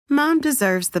Mom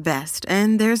deserves the best,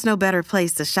 and there's no better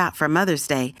place to shop for Mother's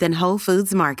Day than Whole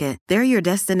Foods Market. They're your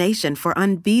destination for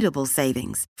unbeatable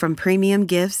savings, from premium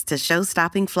gifts to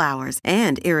show-stopping flowers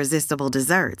and irresistible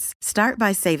desserts. Start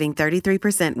by saving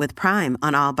 33% with Prime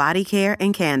on all body care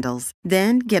and candles.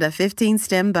 Then get a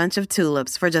 15-stem bunch of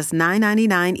tulips for just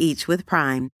 $9.99 each with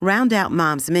Prime. Round out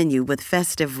Mom's menu with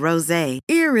festive rosé,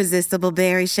 irresistible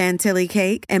berry chantilly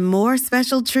cake, and more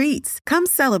special treats. Come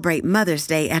celebrate Mother's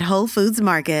Day at Whole Foods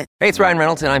Market. Hey, it's Ryan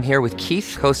Reynolds, and I'm here with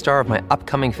Keith, co-star of my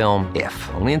upcoming film, If,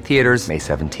 only in theaters May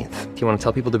 17th. Do you want to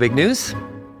tell people the big news?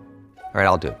 All right,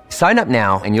 I'll do it. Sign up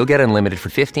now and you'll get unlimited for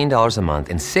 $15 a month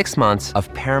and 6 months of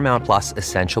Paramount Plus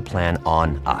Essential Plan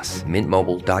on us.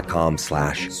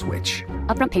 MintMobile.com/switch.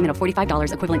 Upfront payment of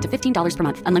 $45 equivalent to $15 per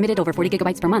month. Unlimited over 40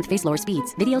 gigabytes per month. Face lower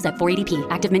speeds. Videos at 480p.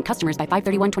 Active Mint customers by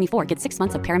 531.24 get 6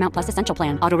 months of Paramount Plus Essential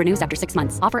Plan. Auto renews after 6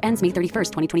 months. Offer ends May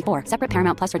 31st, 2024. Separate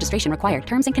Paramount Plus registration required.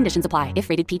 Terms and conditions apply if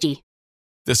rated PG.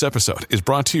 This episode is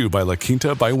brought to you by La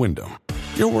Quinta by Wyndham.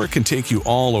 Your work can take you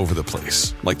all over the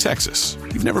place, like Texas.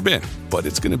 You've never been, but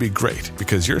it's going to be great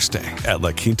because you're staying at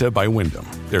La Quinta by Wyndham.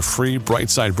 Their free Bright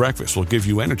Side breakfast will give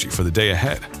you energy for the day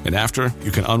ahead. And after,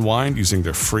 you can unwind using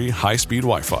their free high-speed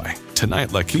Wi-Fi.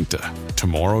 Tonight, La Quinta.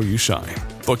 Tomorrow, you shine.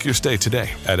 Book your stay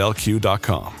today at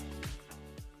LQ.com.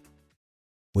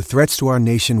 With threats to our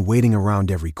nation waiting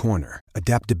around every corner,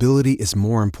 adaptability is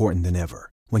more important than ever.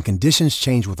 When conditions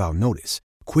change without notice,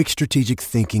 quick strategic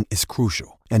thinking is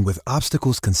crucial, and with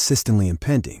obstacles consistently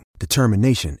impending,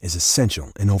 determination is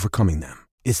essential in overcoming them.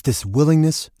 It's this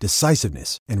willingness,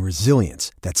 decisiveness, and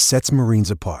resilience that sets Marines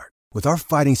apart. With our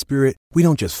fighting spirit, we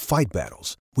don't just fight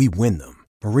battles, we win them.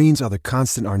 Marines are the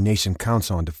constant our nation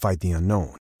counts on to fight the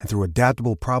unknown, and through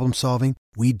adaptable problem solving,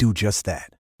 we do just that.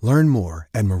 Learn more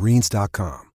at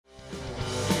Marines.com.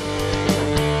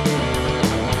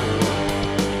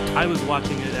 I was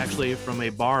watching it actually from a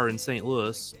bar in St.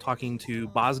 Louis, talking to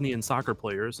Bosnian soccer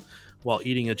players while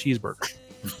eating a cheeseburger.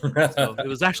 So it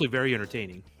was actually very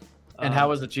entertaining. And how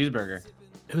was the cheeseburger?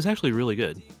 It was actually really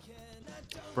good.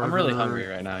 Burger, I'm really hungry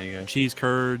right now, you guys. Cheese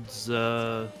curds.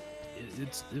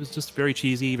 It was just very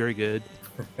cheesy, very good.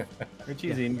 Very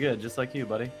cheesy and good, just like you,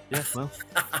 buddy. Yeah, well.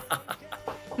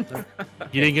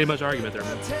 You didn't get much argument there,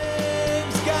 man.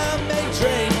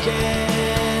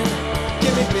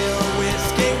 Give me beer,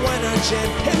 whiskey, wine or gin,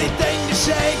 anything to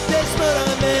shake this mood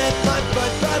I'm in. My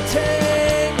football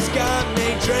team's got me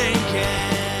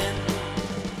drinking.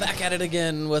 Back at it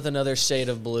again with another shade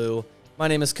of blue. My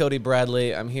name is Cody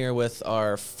Bradley. I'm here with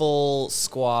our full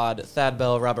squad, Thad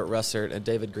Bell, Robert Russert, and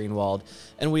David Greenwald.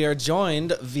 And we are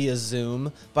joined via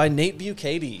Zoom by Nate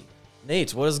Bukaty.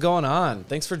 Nate, what is going on?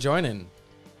 Thanks for joining.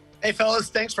 Hey, fellas.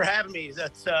 Thanks for having me.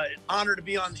 That's an honor to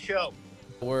be on the show.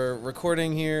 We're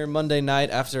recording here Monday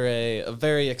night after a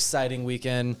very exciting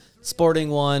weekend. Sporting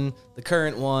won, the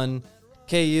Current won.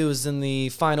 KU is in the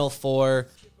Final Four,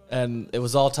 and it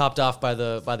was all topped off by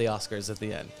the Oscars at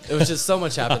the end. It was just so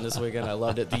much happened this weekend. I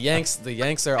loved it. The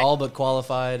Yanks are all but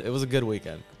qualified. It was a good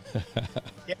weekend.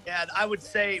 Yeah, I would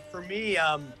say for me,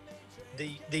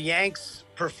 the Yanks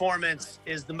performance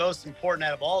is the most important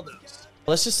out of all those.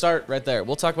 Let's just start right there.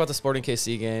 We'll talk about the Sporting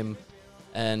KC game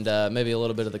and maybe a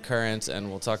little bit of the Current, and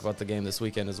we'll talk about the game this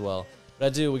weekend as well.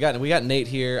 But we got Nate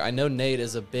here. I know Nate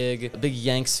is a big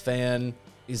Yanks fan.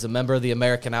 He's a member of the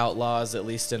American Outlaws, at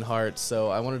least in heart. So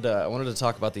I wanted to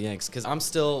talk about the Yanks because I'm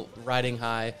still riding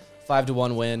high,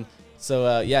 5-1 win.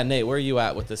 So yeah, Nate, where are you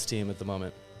at with this team at the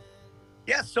moment?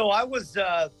 Yeah, so I was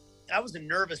a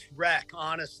nervous wreck,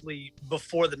 honestly,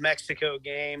 before the Mexico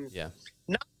game. Yeah.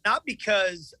 Not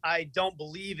because I don't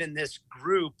believe in this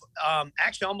group,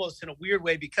 actually almost in a weird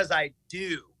way because I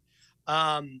do.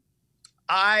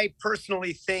 I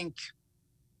personally think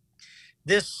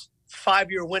this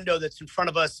 5-year window that's in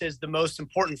front of us is the most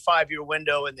important 5-year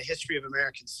window in the history of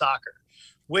American soccer,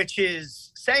 which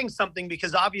is saying something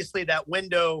because obviously that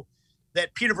window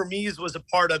that Peter Vermees was a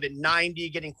part of in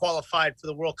 90, getting qualified for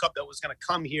the World Cup that was going to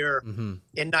come here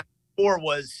in 94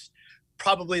 was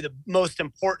probably the most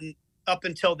important up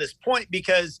until this point,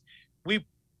 because we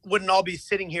wouldn't all be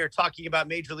sitting here talking about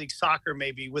Major League Soccer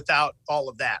maybe without all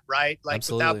of that, right? Like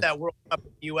Absolutely. Without that World Cup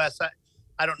in the U.S.,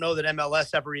 I don't know that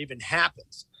MLS ever even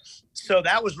happens. So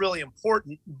that was really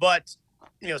important. But,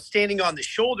 standing on the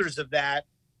shoulders of that,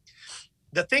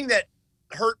 the thing that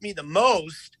hurt me the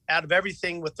most out of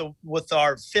everything with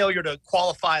our failure to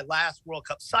qualify last World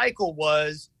Cup cycle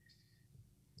was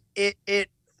I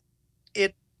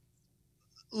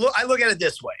look at it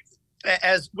this way.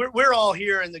 As we're all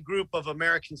here in the group of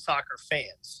American soccer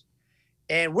fans,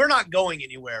 and we're not going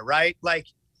anywhere, right? Like,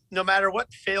 no matter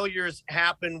what failures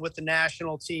happen with the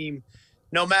national team,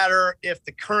 no matter if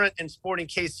the Current and Sporting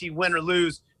KC win or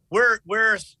lose, we're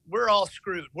all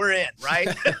screwed. We're in, right?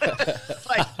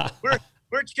 Like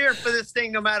we're cheering for this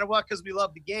thing no matter what because we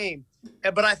love the game.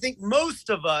 But I think most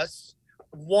of us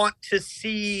want to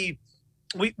see.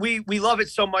 We love it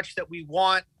so much that we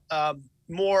want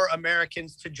more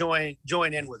Americans to join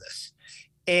in with us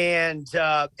and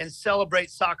celebrate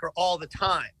soccer all the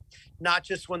time, not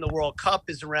just when the World Cup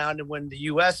is around and when the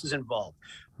U.S. is involved.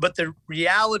 But the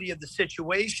reality of the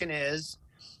situation is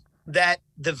that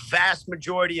the vast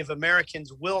majority of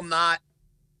Americans will not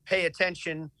pay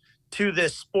attention to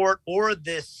this sport or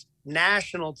this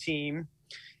national team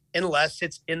unless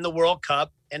it's in the World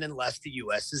Cup and unless the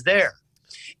U.S. is there.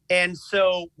 And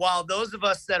so while those of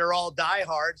us that are all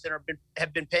diehards and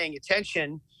have been paying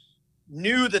attention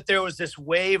knew that there was this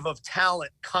wave of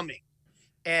talent coming,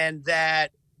 and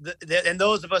that and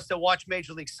those of us that watch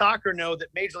Major League Soccer know that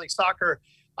Major League Soccer,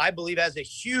 I believe, has a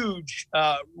huge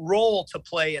role to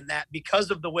play in that because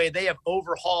of the way they have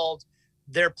overhauled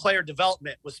their player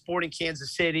development with Sporting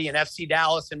Kansas City and FC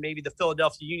Dallas and maybe the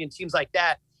Philadelphia Union, teams like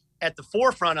that at the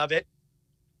forefront of it.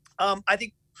 I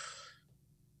think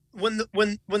when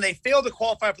they failed to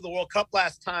qualify for the World Cup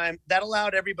last time, that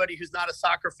allowed everybody who's not a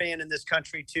soccer fan in this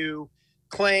country to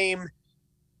claim,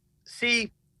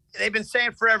 see, they've been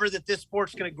saying forever that this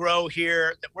sport's going to grow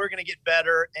here, that we're going to get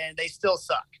better, and they still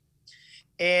suck.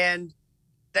 And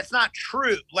that's not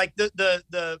true. Like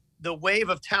the wave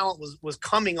of talent was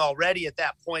coming already at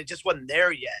that point. It just wasn't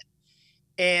there yet.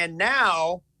 And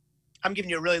now I'm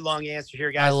giving you a really long answer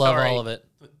here, guys. I love Sorry. all of it.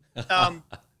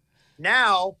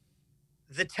 Now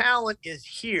the talent is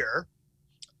here.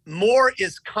 More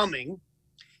is coming.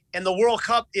 And the World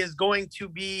Cup is going to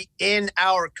be in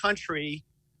our country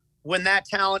when that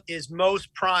talent is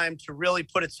most primed to really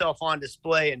put itself on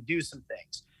display and do some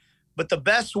things. But the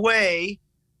best way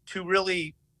to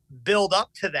really build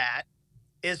up to that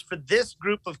is for this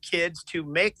group of kids to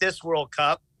make this World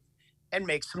Cup and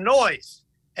make some noise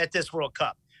at this World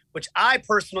Cup, which I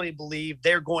personally believe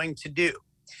they're going to do.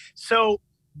 So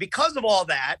because of all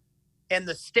that and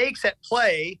the stakes at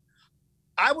play,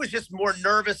 I was just more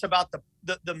nervous about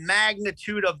the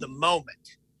magnitude of the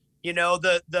moment. You know,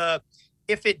 the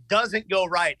if it doesn't go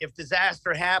right, if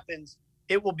disaster happens,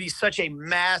 it will be such a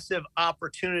massive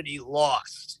opportunity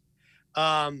lost.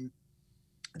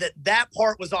 That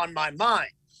part was on my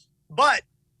mind. But,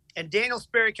 and Daniel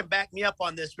Sperry can back me up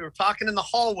on this, we were talking in the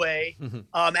hallway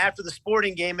after the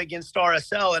Sporting game against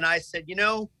RSL, and I said, you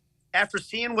know, after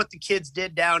seeing what the kids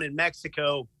did down in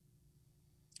Mexico,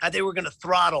 I think we're going to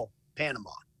throttle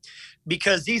Panama.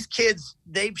 Because these kids,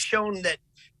 they've shown that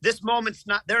this moment's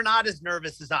not, they're not as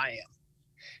nervous as I am.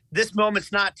 This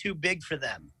moment's not too big for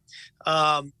them.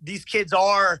 These kids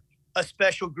are a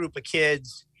special group of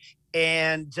kids,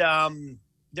 and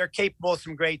they're capable of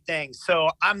some great things. So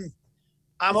I'm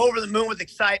over the moon with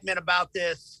excitement about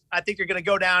this. I think they're going to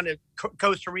go down to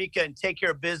Costa Rica and take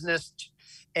care of business.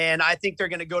 And I think they're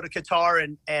going to go to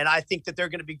Qatar, and I think that they're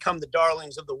going to become the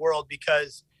darlings of the world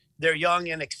because they're young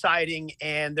and exciting,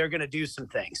 and they're going to do some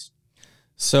things.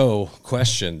 So,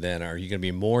 question then, are you going to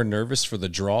be more nervous for the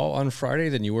draw on Friday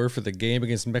than you were for the game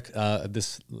against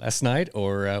this last night,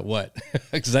 or what?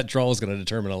 Because that draw is going to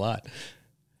determine a lot.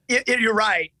 You're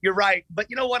right. You're right.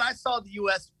 But you know what? I saw the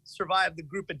U.S. survive the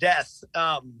group of death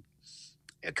a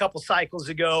couple cycles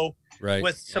ago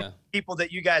with some people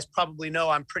that you guys probably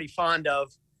know I'm pretty fond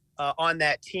of on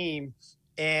that team.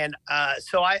 And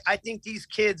so I think these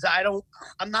kids,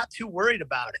 I'm not too worried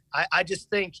about it. I just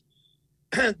think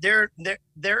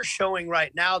they're showing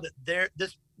right now that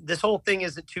this whole thing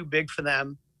isn't too big for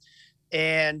them.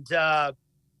 And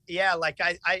like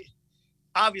I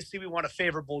obviously we want a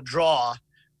favorable draw,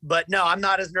 but no, I'm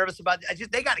not as nervous about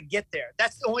it. They got to get there.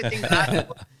 That's the only thing that I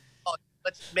do.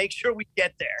 Let's make sure we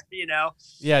get there, you know?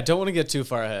 Yeah, don't want to get too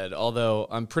far ahead, although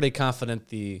I'm pretty confident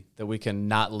that we can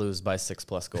not lose by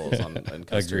 6+ goals in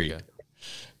Costa Rica.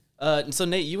 So,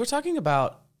 Nate, you were talking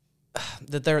about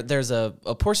that there's a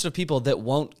portion of people that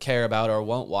won't care about or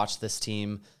won't watch this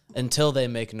team until they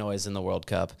make noise in the World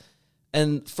Cup.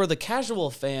 And for the casual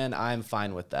fan, I'm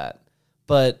fine with that.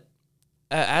 But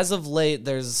as of late,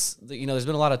 there's been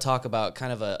a lot of talk about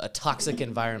kind of a toxic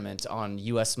environment on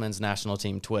U.S. men's national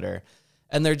team Twitter.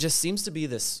 And there just seems to be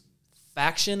this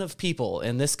faction of people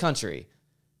in this country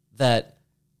that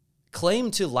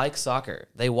claim to like soccer.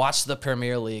 They watch the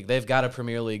Premier League. They've got a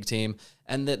Premier League team.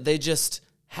 And that they just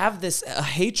have this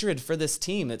hatred for this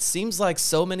team. It seems like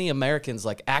so many Americans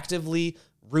like actively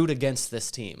root against this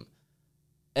team.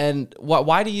 And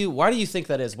why do you think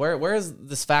that is? Where is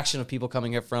this faction of people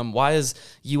coming here from? Why is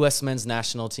U.S. men's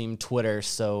national team Twitter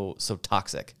so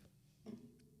toxic?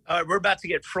 All right, we're about to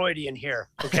get Freudian here,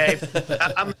 okay?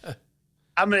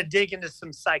 I'm going to dig into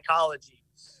some psychology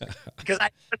because I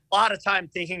spent a lot of time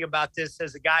thinking about this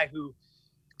as a guy who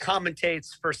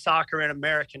commentates for soccer in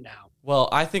America now. Well,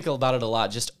 I think about it a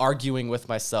lot, just arguing with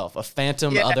myself, a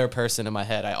phantom other person in my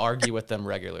head. I argue with them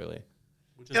regularly.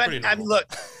 Which is pretty normal. I mean,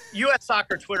 look, U.S.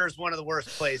 soccer Twitter is one of the worst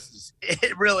places.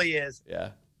 It really is. Yeah.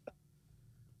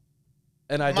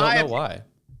 And I don't know why.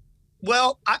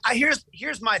 Well,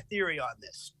 here's my theory on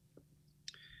this.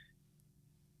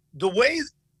 The way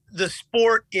the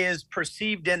sport is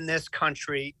perceived in this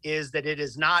country is that it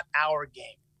is not our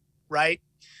game, right?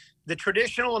 The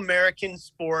traditional American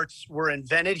sports were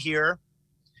invented here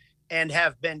and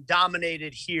have been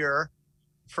dominated here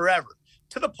forever,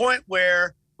 to the point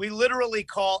where we literally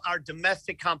call our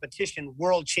domestic competition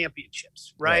world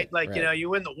championships, right?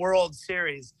 You win the World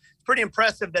Series. It's pretty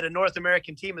impressive that a North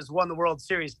American team has won the World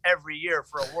Series every year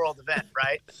for a world event,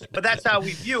 right? But that's how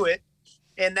we view it.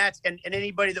 And and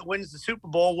anybody that wins the Super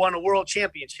Bowl won a world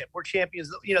championship. We're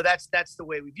champions. That's the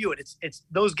way we view it. It's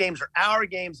those games are our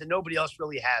games and nobody else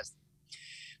really has them.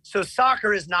 So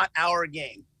soccer is not our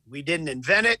game. We didn't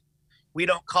invent it. We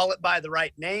don't call it by the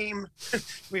right name.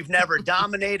 We've never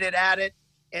dominated at it.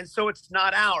 And so it's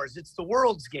not ours. It's the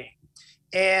world's game.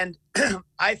 And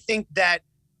I think that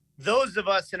those of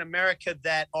us in America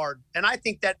and I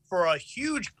think that for a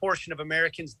huge portion of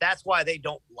Americans, that's why they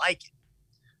don't like it.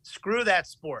 Screw that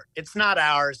sport. It's not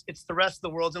ours. It's the rest of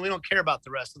the world's, and we don't care about the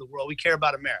rest of the world. We care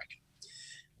about America.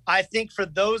 I think for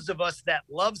those of us that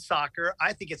love soccer,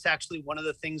 I think it's actually one of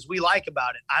the things we like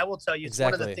about it. I will tell you, it's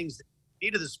one of the things that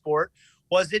made of the sport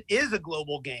was it is a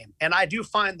global game. And I do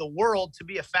find the world to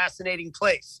be a fascinating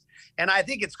place. And I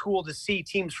think it's cool to see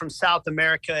teams from South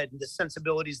America and the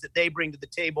sensibilities that they bring to the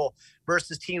table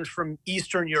versus teams from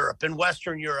Eastern Europe and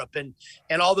Western Europe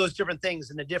and all those different things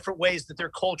and the different ways that their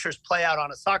cultures play out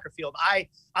on a soccer field. I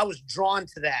was drawn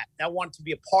to that. I wanted to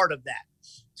be a part of that.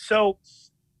 So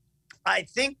I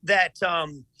think that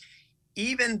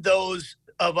even those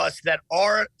of us that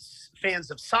are fans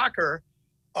of soccer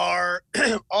are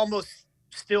almost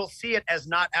still see it as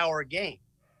not our game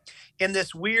in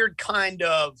this weird kind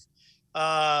of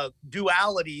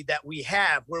duality that we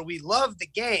have where we love the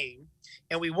game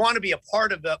and we want to be a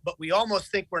part of it, but we almost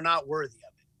think we're not worthy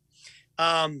of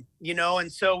it.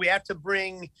 And so we have to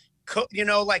bring,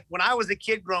 like when I was a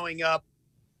kid growing up,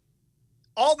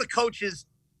 all the coaches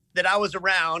that I was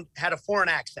around had a foreign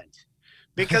accent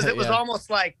because it was almost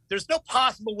like there's no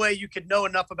possible way you could know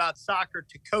enough about soccer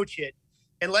to coach it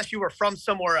unless you were from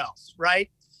somewhere else,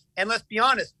 right? And let's be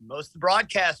honest, most of the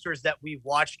broadcasters that we've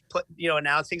watched,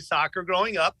 announcing soccer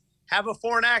growing up have a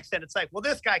foreign accent. It's like, well,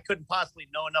 this guy couldn't possibly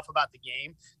know enough about the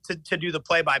game to do the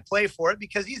play-by-play for it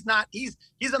because he's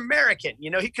American. He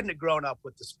couldn't have grown up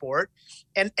with the sport.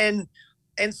 And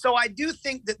so I do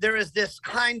think that there is this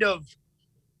kind of,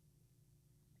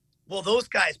 well, those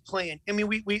guys playing, I mean,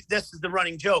 we this is the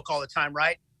running joke all the time,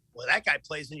 right? Well, that guy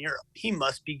plays in Europe. He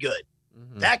must be good.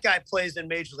 Mm-hmm. That guy plays in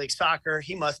Major League Soccer.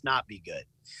 He must not be good.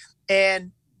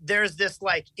 And there's this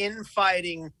like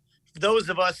infighting, those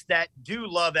of us that do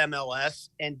love MLS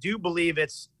and do believe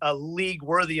it's a league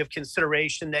worthy of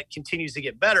consideration that continues to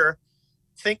get better,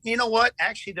 think, you know what?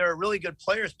 Actually, there are really good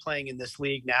players playing in this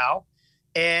league now.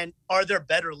 And are there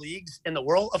better leagues in the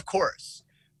world? Of course.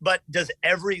 But does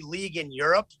every league in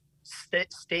Europe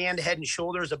stand head and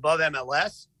shoulders above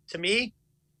MLS? To me,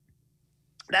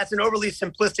 that's an overly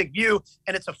simplistic view,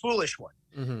 and it's a foolish one.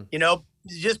 Mm-hmm.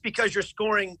 Just because you're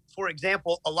scoring, for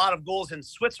example, a lot of goals in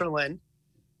Switzerland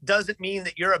doesn't mean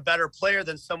that you're a better player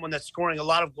than someone that's scoring a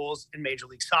lot of goals in Major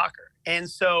League Soccer. And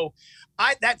so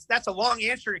that's a long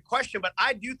answer to your question, but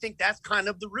I do think that's kind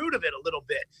of the root of it a little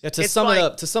bit. Yeah, to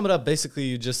sum it up, basically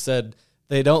you just said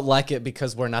they don't like it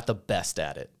because we're not the best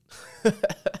at it.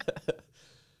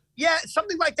 Yeah,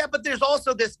 something like that. But there's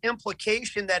also this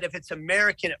implication that if it's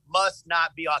American, it must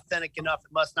not be authentic enough.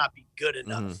 It must not be good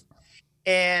enough. Mm-hmm.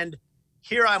 And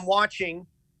here I'm watching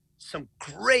some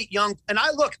great young, and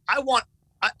I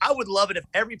would love it if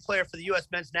every player for the U.S.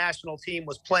 men's national team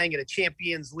was playing at a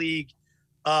Champions League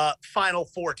Final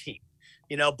Four team.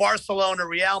 Barcelona,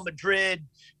 Real Madrid,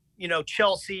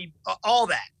 Chelsea, all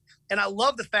that. And I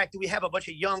love the fact that we have a bunch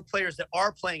of young players that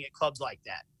are playing at clubs like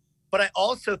that. But I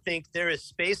also think there is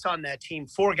space on that team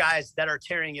for guys that are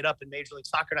tearing it up in Major League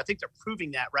Soccer. And I think they're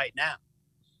proving that right now.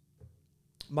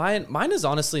 Mine is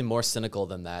honestly more cynical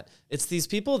than that. It's these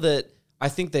people that I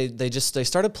think they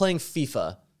started playing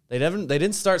FIFA. They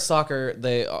didn't start soccer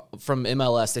from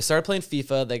MLS. They started playing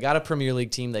FIFA. They got a Premier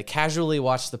League team. They casually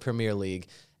watched the Premier League.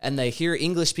 And they hear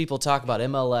English people talk about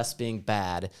MLS being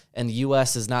bad and the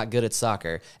U.S. is not good at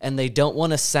soccer. And they don't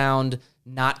want to sound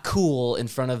not cool in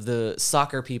front of the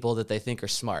soccer people that they think are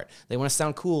smart. They want to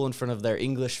sound cool in front of their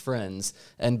English friends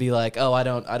and be like, oh, I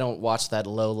don't watch that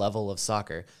low level of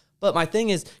soccer. But my thing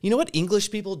is, you know what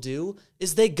English people do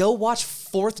is they go watch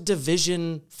 4th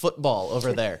division football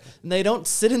over there. And they don't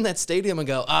sit in that stadium and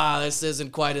go, this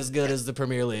isn't quite as good as the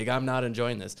Premier League. I'm not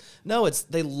enjoying this. No,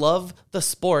 they love the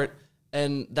sport.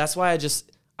 And that's why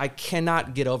I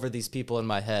cannot get over these people in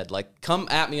my head. Like, come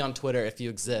at me on Twitter if you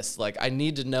exist. Like, I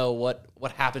need to know what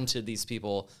happened to these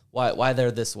people, why they're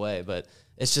this way. But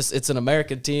it's an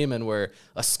American team and we're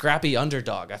a scrappy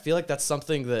underdog. I feel like that's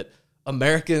something that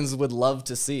Americans would love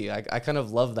to see. I kind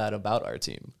of love that about our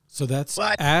team. So that's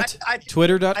at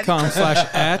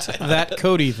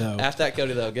twitter.com/@thatcody though. At that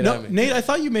Cody though. Get at me. Nate, I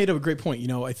thought you made a great point. You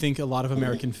know, I think a lot of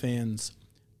American fans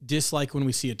dislike when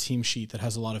we see a team sheet that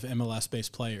has a lot of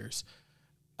MLS-based players.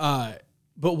 But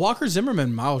Walker Zimmerman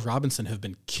and Miles Robinson have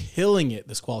been killing it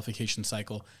this qualification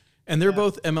cycle, and they're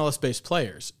both MLS-based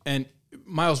players. And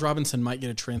Miles Robinson might get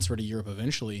a transfer to Europe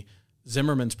eventually.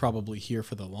 Zimmerman's probably here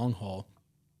for the long haul.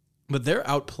 But they're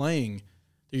outplaying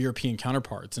their European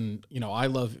counterparts. And, you know, I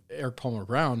love Eric Palmer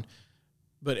Brown,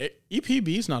 but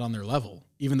EPB is not on their level,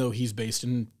 even though he's based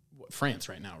in France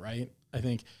right now, right? I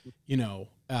think,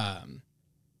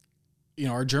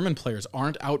 our German players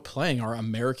aren't outplaying our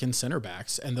American center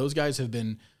backs, and those guys have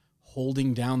been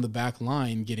holding down the back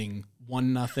line, getting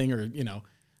 1-0 or,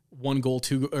 1 goal,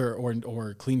 2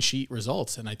 or clean sheet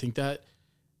results. And I think that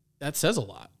says a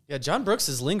lot. Yeah, John Brooks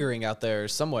is lingering out there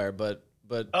somewhere, but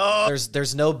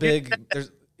there's no big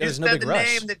there's no big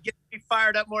rush. Name that gets me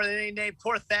fired up more than any name.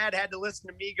 Poor Thad had to listen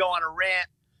to me go on a rant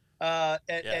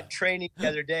at training the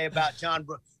other day about John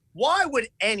Brooks. Why would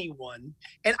anyone?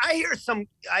 And I hear some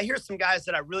guys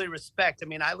that I really respect. I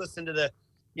mean, I listen to the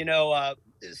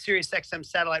Sirius XM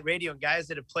satellite radio and guys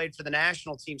that have played for the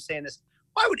national team saying this.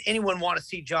 Why would anyone want to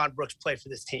see John Brooks play for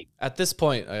this team? At this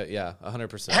point,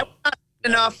 100%.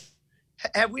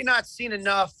 Have we not seen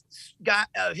enough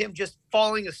of him just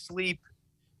falling asleep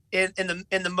in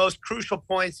the most crucial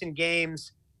points in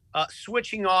games,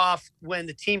 switching off when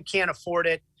the team can't afford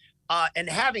it, and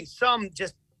having some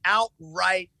just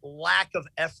outright lack of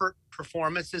effort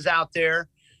performances out there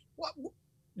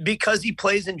because he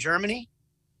plays in Germany?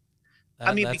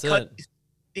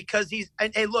 Because he's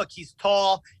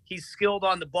tall, he's skilled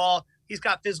on the ball, he's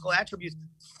got physical attributes,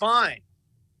 fine.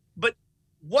 But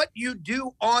what you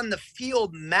do on the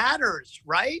field matters,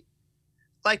 right?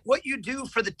 Like what you do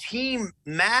for the team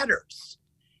matters.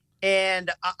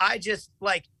 And I just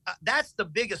that's the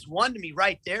biggest one to me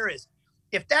right there is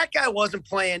if that guy wasn't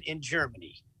playing in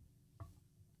Germany,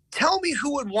 tell me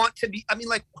who would want to be. I mean,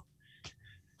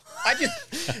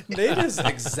 Nate is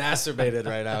exacerbated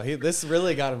right now. This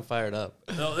really got him fired up.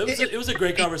 No, it was a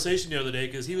great conversation the other day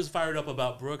because he was fired up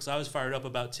about Brooks. I was fired up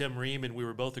about Tim Ream, and we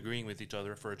were both agreeing with each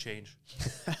other for a change.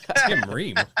 Tim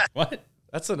Ream? What?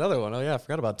 That's another one. Oh, yeah, I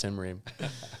forgot about Tim Ream.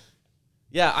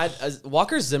 Yeah,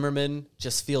 Walker Zimmerman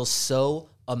just feels so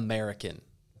American.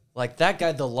 Like that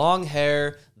guy, the long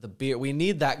hair, the beard. We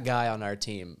need that guy on our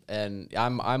team, and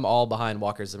I'm all behind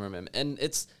Walker Zimmerman. And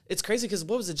it's crazy because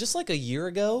what was it? Just like a year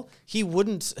ago, he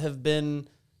wouldn't have been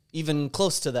even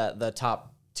close to the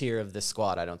top tier of this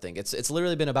squad. I don't think it's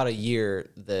literally been about a year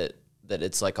that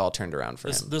it's like all turned around for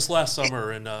him. This last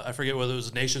summer, and I forget whether it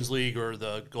was the Nations League or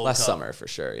the Gold Cup. Last summer for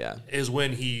sure, yeah, is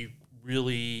when he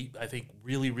really, I think,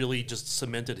 really just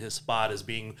cemented his spot as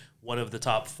being one of the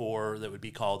top 4 that would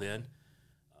be called in.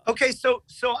 Okay, so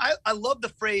I love the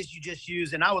phrase you just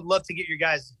used, and I would love to get your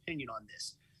guys' opinion on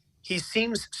this. He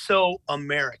seems so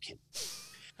American.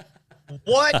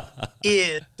 What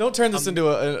is? Don't turn this into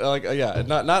okay,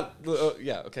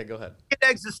 go ahead. Get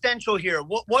existential here.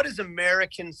 What is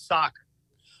American soccer?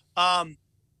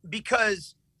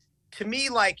 Because to me,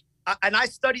 and I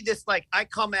study this. I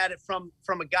come at it from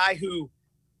a guy who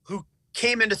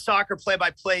came into soccer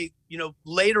play-by-play.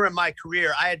 Later in my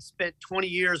career, I had spent 20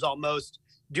 years almost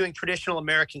doing traditional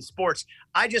American sports.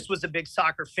 I just was a big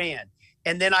soccer fan.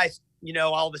 And then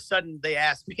all of a sudden they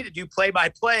asked me to do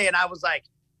play-by-play. And I was like,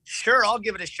 sure, I'll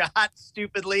give it a shot,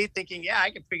 stupidly thinking, yeah,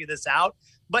 I can figure this out.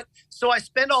 But so I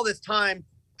spend all this time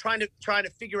trying to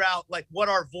figure out what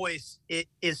our voice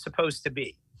is supposed to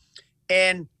be.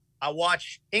 And I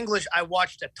watch English. I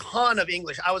watched a ton of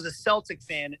English. I was a Celtic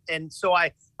fan. And so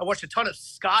I watched a ton of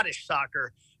Scottish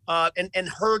soccer and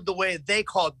heard the way they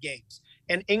called games.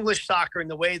 And English soccer in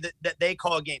the way that they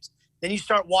call games. Then you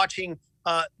start watching,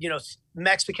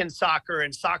 Mexican soccer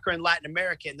and soccer in Latin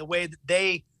America and the way that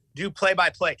they do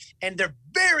play-by-play. And they're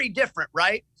very different,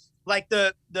 right? Like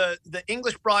the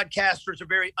English broadcasters are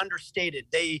very understated.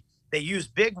 They use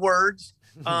big words.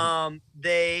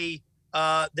 They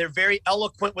They're very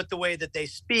eloquent with the way that they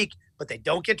speak, but they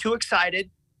don't get too excited.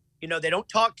 They don't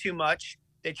talk too much.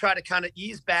 They try to kind of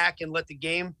ease back and let the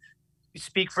game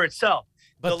speak for itself.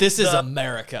 But this is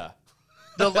America.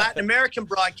 The Latin American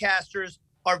broadcasters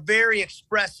are very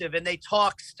expressive, and they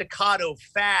talk staccato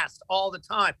fast all the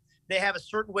time. They have a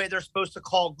certain way they're supposed to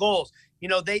call goals.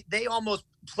 They almost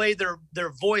play their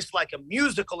voice like a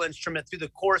musical instrument through the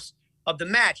course of the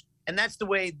match, and that's the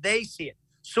way they see it.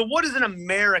 So what is an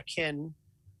American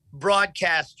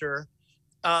broadcaster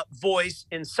voice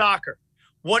in soccer?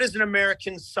 What is an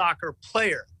American soccer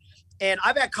player? And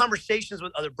I've had conversations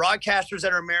with other broadcasters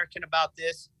that are American about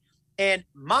this. And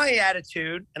my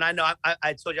attitude, and I know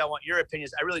I told you I want your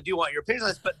opinions. I really do want your opinions on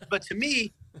this. But to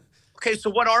me, okay, so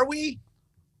what are we?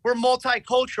 We're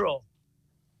multicultural.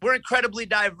 We're incredibly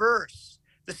diverse.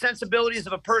 The sensibilities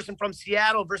of a person from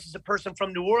Seattle versus a person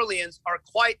from New Orleans are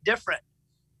quite different.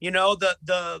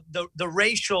 The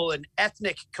racial and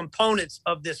ethnic components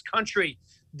of this country,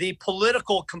 the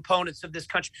political components of this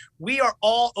country, we are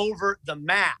all over the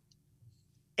map.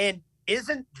 And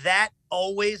isn't that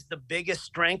always the biggest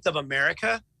strength of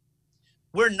America?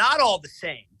 We're not all the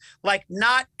same. Like,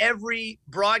 not every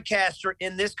broadcaster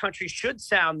in this country should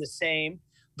sound the same,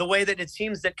 the way that it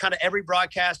seems that kind of every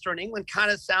broadcaster in England kind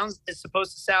of is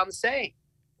supposed to sound the same.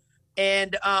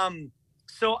 And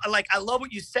so I love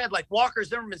what you said. Like, Walker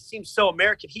Zimmerman seems so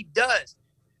American. He does.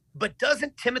 But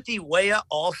doesn't Timothy Weah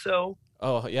also?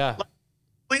 Oh, yeah.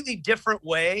 Completely different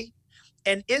way.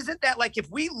 And isn't that like,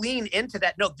 if we lean into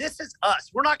that, no, this is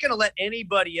us. We're not going to let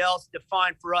anybody else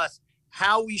define for us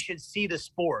how we should see the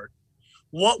sport,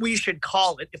 what we should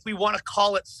call it. If we want to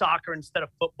call it soccer instead of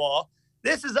football,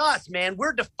 this is us, man.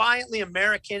 We're defiantly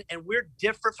American, and we're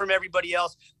different from everybody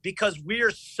else because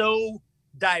we're so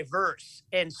diverse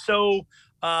and so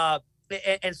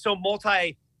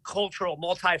multicultural,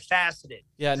 multifaceted.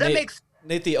 Yeah,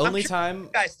 Nate, the only time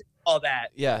all that.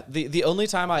 Yeah, the only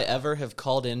time I ever have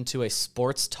called into a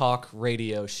sports talk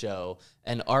radio show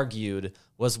and argued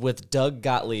was with Doug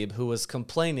Gottlieb, who was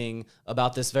complaining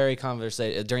about this very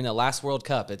conversation during the last World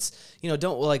Cup. It's,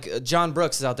 John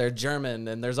Brooks is out there, German,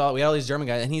 and we had all these German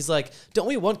guys, and he's like, don't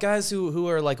we want guys who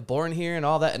are like born here and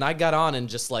all that? And I got on and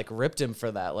just like ripped him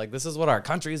for that. Like, this is what our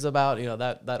country's about,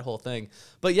 that whole thing.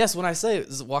 But yes, when I say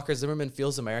Walker Zimmerman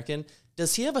feels American,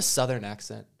 does he have a Southern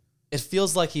accent? It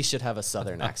feels like he should have a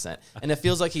Southern accent, and it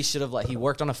feels like he should have he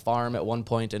worked on a farm at one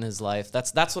point in his life.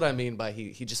 That's what I mean by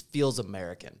he just feels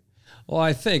American. Well,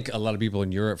 I think a lot of people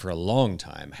in Europe for a long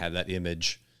time had that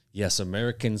image. Yes,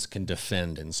 Americans can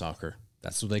defend in soccer.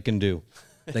 That's what they can do.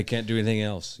 They can't do anything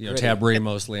else. Tab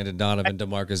Ramos, Landon Donovan,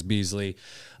 DeMarcus Beasley,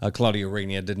 Claudio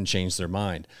Reyna didn't change their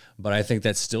mind. But I think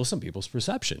that's still some people's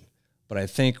perception. But I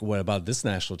think what about this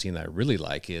national team that I really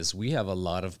like is we have a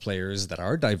lot of players that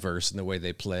are diverse in the way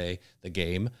they play the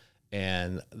game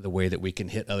and the way that we can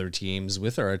hit other teams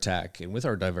with our attack and with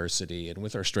our diversity and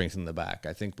with our strength in the back.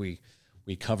 I think we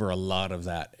cover a lot of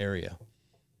that area.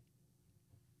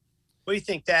 What do you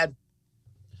think, Dad?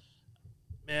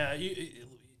 Man,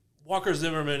 Walker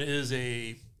Zimmerman is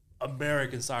a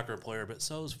American soccer player, but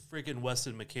so is freaking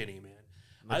Weston McKennie, man.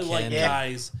 I like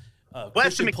guys...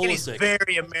 Weston McKennie's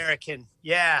very American.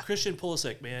 Yeah. Christian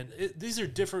Pulisic, man. These are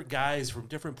different guys from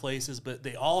different places, but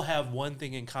they all have one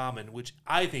thing in common, which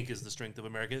I think is the strength of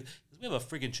America, is we have a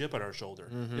freaking chip on our shoulder.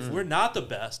 Mm-hmm. If we're not the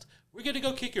best, we're going to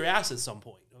go kick your ass at some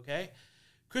point, okay?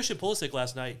 Christian Pulisic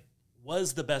last night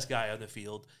was the best guy on the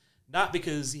field, not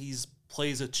because he's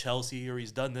plays at Chelsea or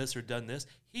he's done this or done this.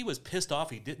 He was pissed off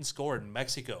he didn't score in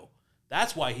Mexico.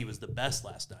 That's why he was the best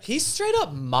last night. He straight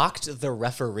up mocked the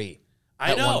referee.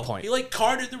 I know. One point. He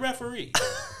carded the referee.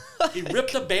 He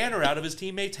ripped the banner out of his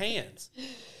teammates' hands.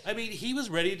 I mean, he was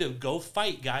ready to go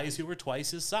fight guys who were twice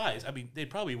his size. I mean, they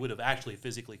probably would have actually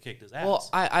physically kicked his ass. Well,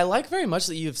 I like very much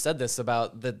that you've said this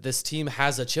about that this team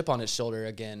has a chip on its shoulder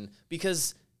again,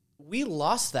 because we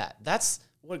lost that. That's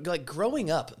what,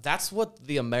 growing up, that's what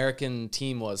the American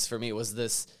team was for me, was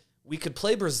this, we could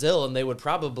play Brazil and they would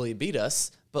probably beat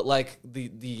us. But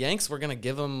the Yanks were going to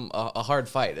give them a hard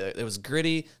fight. It was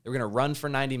gritty. They were going to run for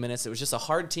 90 minutes. It was just a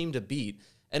hard team to beat.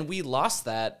 And we lost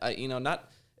that.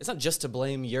 It's not just to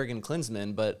blame Jurgen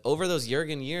Klinsmann, but over those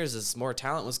Jurgen years, as more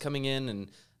talent was coming in and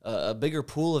a bigger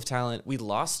pool of talent, we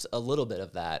lost a little bit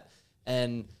of that.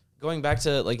 And going back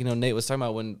to Nate was talking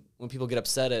about when people get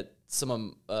upset at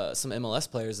some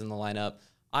MLS players in the lineup,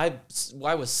 I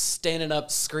was standing up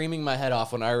screaming my head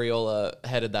off when Areola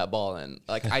headed that ball in.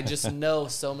 I just know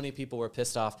so many people were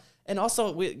pissed off. And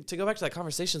also, to go back to that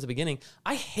conversation at the beginning,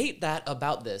 I hate that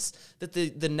about this, that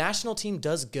the national team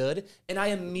does good, and I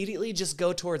immediately just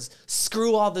go towards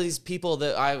screw all these people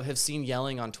that I have seen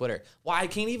yelling on Twitter. Why I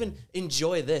can't even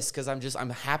enjoy this because I'm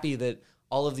happy that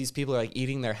all of these people are like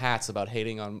eating their hats about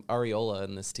hating on Areola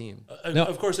and this team.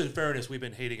 Of course, in fairness, we've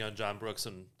been hating on John Brooks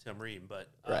and Tim Ream, but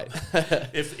right.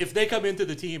 if they come into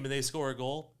the team and they score a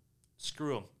goal,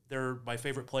 screw them. They're my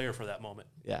favorite player for that moment.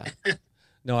 Yeah.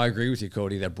 No, I agree with you,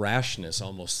 Cody. That brashness,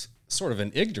 almost sort of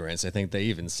an ignorance. I think they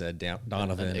even said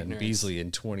Donovan and Beasley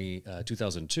in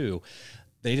 2002.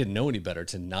 They didn't know any better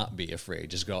to not be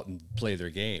afraid, just go out and play their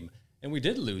game. And we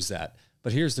did lose that.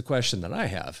 But here's the question that I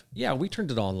have. Yeah, we turned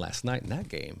it on last night in that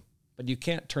game, but you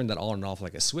can't turn that on and off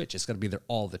like a switch. It's got to be there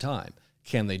all the time.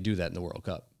 Can they do that in the World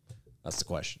Cup? That's the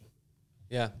question.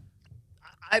 Yeah.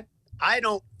 I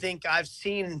don't think I've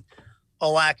seen a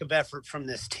lack of effort from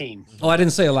this team. Oh, I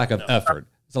didn't say a lack of effort.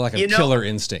 It's a lack of killer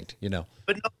instinct,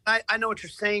 But no, I know what you're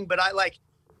saying, but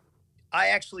I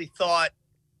actually thought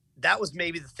that was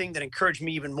maybe the thing that encouraged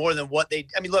me even more than what they.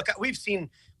 I mean, look, we've seen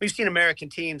American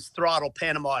teams throttle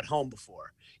Panama at home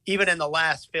before, even in the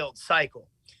last failed cycle.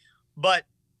 But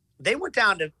they went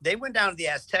down to the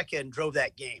Azteca and drove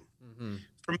that game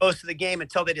for most of the game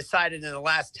until they decided in the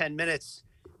last 10 minutes,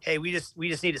 hey, we just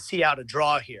need to see out a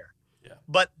draw here. Yeah.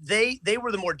 But they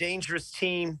were the more dangerous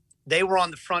team. They were on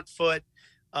the front foot.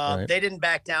 Right. They didn't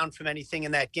back down from anything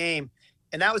in that game.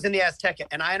 And that was in the Azteca.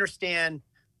 And I understand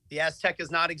the Azteca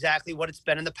is not exactly what it's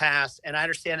been in the past. And I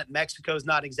understand that Mexico is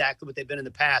not exactly what they've been in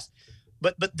the past.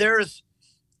 But there is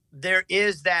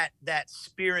that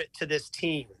spirit to this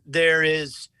team.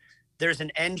 There's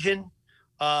an engine.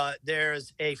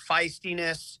 There's a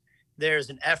feistiness. There's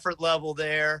an effort level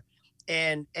there.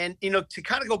 And to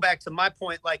kind of go back to my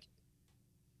point, like,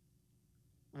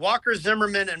 Walker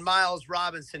Zimmerman and Miles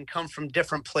Robinson come from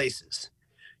different places.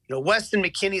 Weston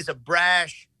McKinney's a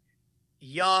brash,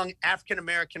 young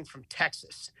African-American from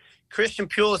Texas. Christian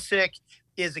Pulisic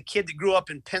is a kid that grew up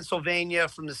in Pennsylvania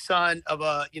from the son of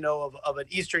an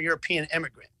Eastern European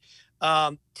immigrant.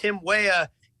 Tim Weah,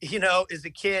 is a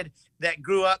kid that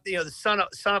grew up, the son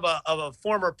of a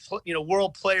former,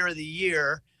 world player of the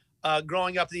year,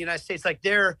 growing up in the United States. Like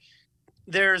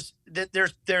there's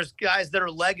guys that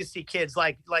are legacy kids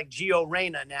like Gio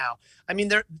Reyna now. I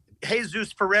mean,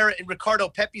 Jesus Ferreira and Ricardo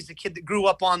Pepi's a kid that grew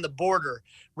up on the border,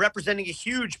 representing a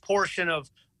huge portion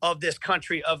of this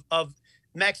country of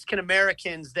Mexican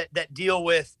Americans that deal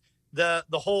with the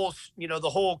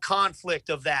whole conflict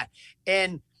of that.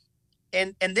 And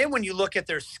then when you look at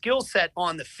their skill set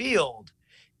on the field,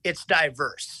 it's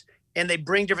diverse. And they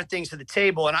bring different things to the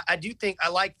table. And I do think I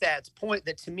like that point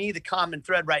that, to me, the common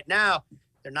thread right now,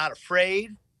 they're not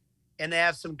afraid and they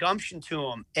have some gumption to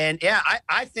them. And yeah,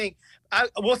 I think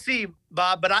we'll see,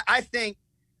 Bob, but I think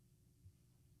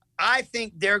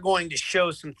they're going to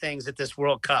show some things at this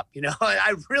World Cup.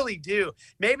 I really do.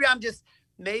 Maybe I'm just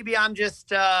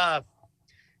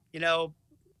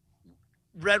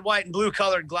red, white, and blue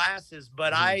colored glasses,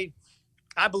 but I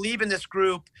believe in this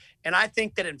group. And I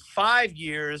think that in 5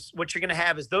 years, what you're going to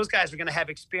have is those guys are going to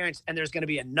have experience, and there's going to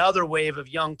be another wave of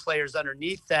young players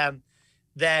underneath them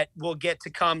that will get to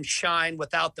come shine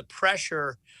without the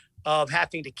pressure of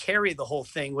having to carry the whole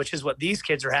thing, which is what these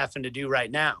kids are having to do right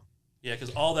now. Yeah,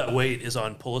 because all that weight is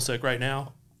on Pulisic right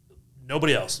now.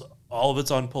 Nobody else. All of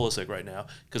it's on Pulisic right now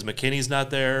because McKinney's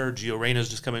not there. Gio Reyna's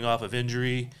just coming off of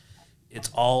injury. It's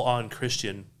all on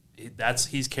Christian.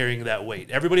 He's carrying that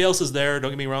weight. Everybody else is there. Don't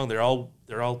get me wrong. They're all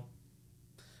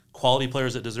quality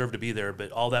players that deserve to be there,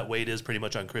 but all that weight is pretty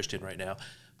much on Christian right now.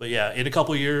 But yeah, in a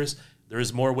couple of years,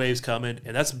 there's more waves coming,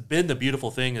 and that's been the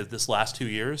beautiful thing of this last 2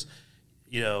 years.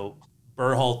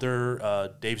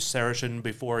 Berhalter, Dave Saracen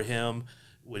before him,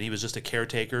 when he was just a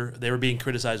caretaker, they were being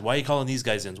criticized. Why are you calling these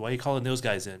guys in? Why are you calling those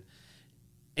guys in?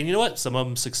 And you know what? Some of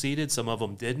them succeeded, some of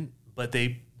them didn't, but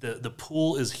the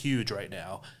pool is huge right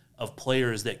now of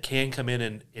players that can come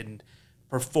in and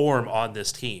perform on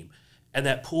this team. And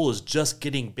that pool is just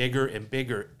getting bigger and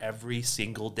bigger every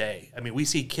single day. I mean, we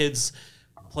see kids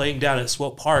playing down at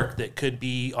Swope Park that could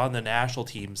be on the national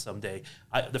team someday.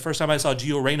 The first time I saw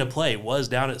Gio Reyna play was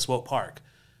down at Swope Park.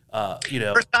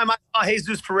 First time I saw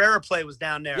Jesus Ferreira play was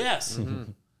down there. Yes.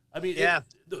 Mm-hmm. I mean, yeah.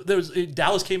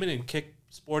 Dallas came in and kicked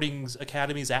Sporting's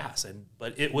Academy's ass,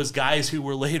 but it was guys who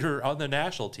were later on the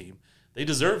national team. They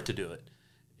deserved to do it.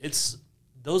 It's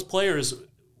those players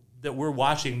that we're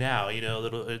watching now, in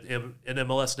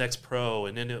MLS Next Pro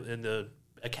and in the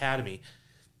academy.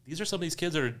 These are some of these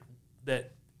kids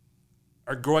that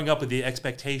are growing up with the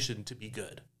expectation to be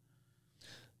good.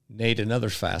 Nate, another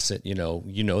facet, you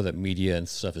know that media and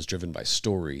stuff is driven by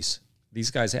stories.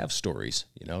 these guys have stories.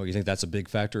 You think that's a big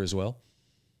factor as well?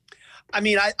 I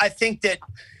mean, I think that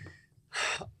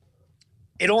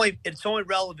it's only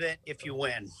relevant if you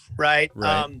win, right?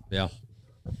 Right. Yeah.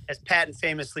 As Patton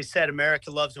famously said,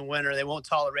 America loves a winner. They won't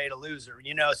tolerate a loser,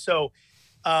 So,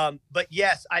 but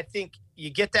yes, I think you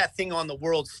get that thing on the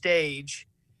world stage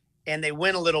and they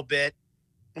win a little bit.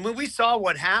 I mean, we saw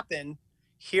what happened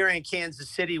here in Kansas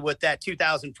City with that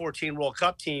 2014 World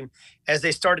Cup team as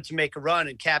they started to make a run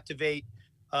and captivate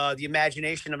the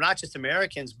imagination of not just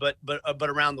Americans, but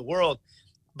around the world.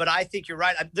 But I think you're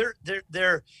right.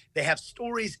 They have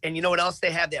stories, and you know what else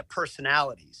they have? They have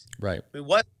personalities. Right. I mean,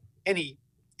 what any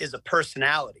is a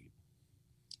personality.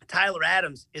 Tyler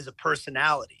Adams is a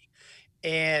personality,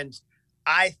 and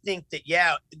I think that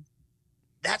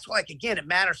that's why, again, it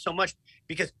matters so much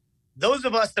because those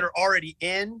of us that are already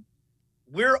in,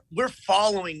 we're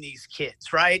following these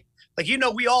kids, right? Like,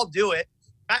 we all do it.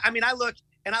 I mean, I look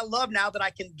and I love now that I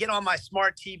can get on my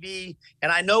smart TV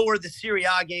and I know where the Serie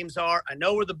A games are. I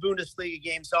know where the Bundesliga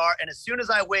games are. And as soon as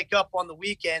I wake up on the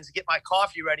weekends and get my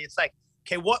coffee ready, it's like,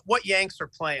 okay, what Yanks are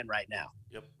playing right now?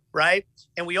 Yep. Right.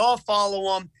 And we all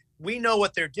follow them. We know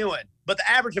what they're doing, but the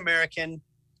average American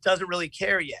doesn't really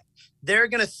care yet. They're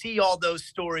going to see all those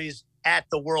stories at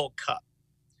the World Cup.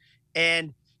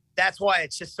 And that's why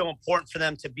it's just so important for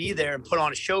them to be there and put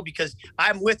on a show, because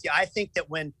I'm with you. I think that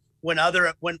when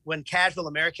casual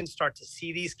Americans start to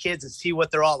see these kids and see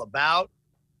what they're all about,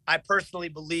 I personally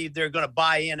believe they're going to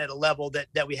buy in at a level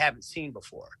that we haven't seen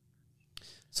before.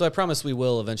 So I promise we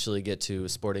will eventually get to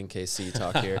Sporting KC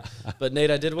talk here. But Nate,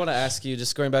 I did want to ask you,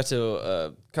 just going back to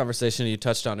a conversation you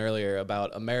touched on earlier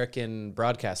about American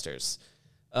broadcasters.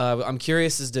 I'm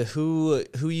curious as to who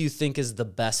you think is the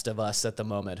best of us at the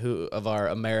moment, who of our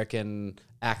American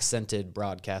accented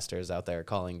broadcasters out there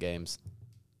calling games.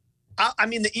 I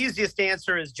mean, the easiest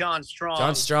answer is John Strong.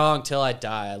 John Strong till I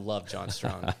die. I love John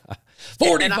Strong.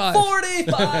 45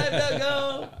 to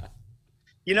go.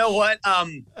 You know what?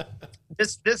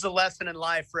 This is a lesson in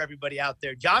life for everybody out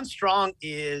there. John Strong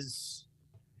is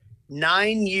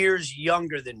 9 years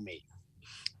younger than me,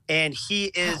 and he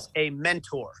is a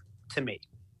mentor to me.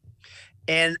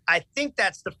 And I think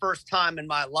that's the first time in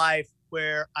my life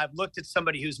where I've looked at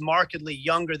somebody who's markedly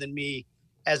younger than me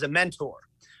as a mentor.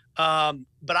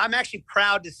 But I'm actually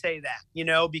proud to say that,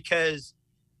 because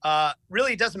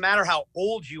really it doesn't matter how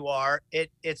old you are.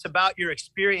 It's about your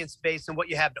experience base and what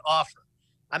you have to offer.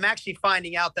 I'm actually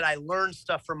finding out that I learn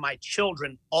stuff from my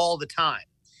children all the time.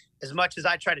 As much as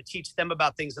I try to teach them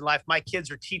about things in life, my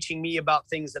kids are teaching me about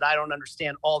things that I don't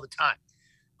understand all the time.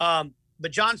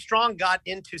 But John Strong got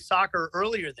into soccer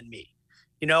earlier than me.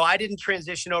 I didn't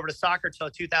transition over to soccer till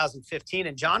 2015,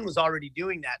 and John was already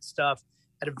doing that stuff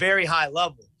at a very high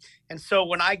level. And so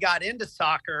when I got into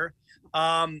soccer,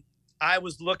 I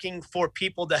was looking for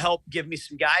people to help give me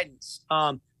some guidance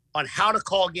on how to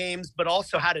call games, but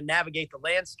also how to navigate the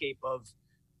landscape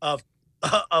of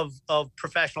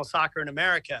professional soccer in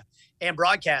America and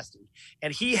broadcasting.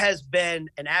 And he has been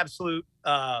an absolute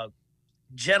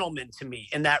gentleman to me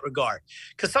in that regard.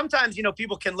 Because sometimes,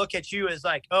 people can look at you as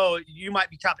like, oh, you might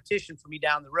be competition for me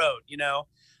down the road,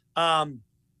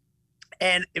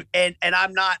 And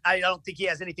I'm not. I don't think he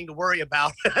has anything to worry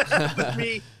about with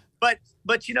me. But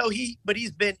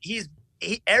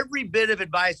every bit of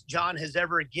advice John has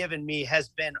ever given me has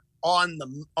been on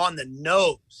the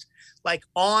nose, like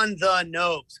on the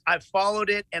nose. I've followed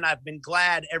it and I've been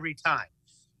glad every time.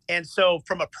 And so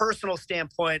from a personal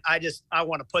standpoint, I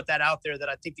want to put that out there that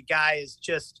I think the guy is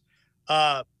just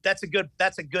that's a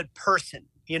good person,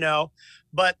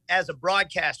 But as a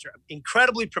broadcaster, I'm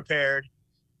incredibly prepared.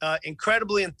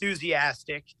 Incredibly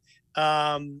enthusiastic,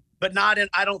 but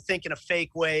I don't think in a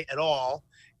fake way at all.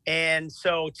 And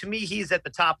so to me, he's at the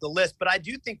top of the list, but I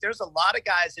do think there's a lot of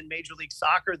guys in Major League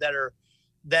Soccer that are,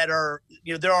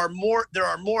 there are more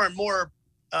and more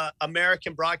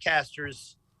American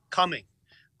broadcasters coming.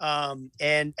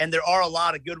 And there are a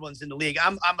lot of good ones in the league.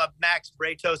 I'm a Max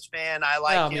Bretos fan. I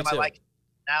like him. I like his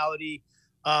personality.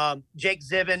 Jake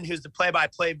Zivin, who's the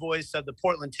play-by-play voice of the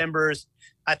Portland Timbers,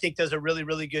 I think does a really,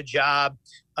 really good job.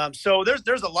 So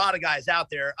there's a lot of guys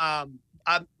out there. I'm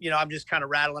just kind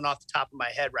of rattling off the top of my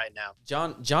head right now.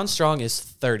 John Strong is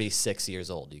 36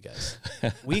 years old, you guys.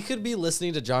 We could be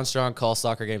listening to John Strong call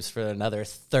soccer games for another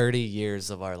 30 years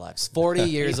of our lives. 40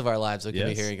 years of our lives we could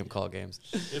be hearing him call games.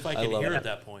 If I can hear at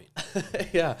that point.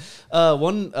 Yeah.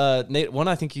 Nate, one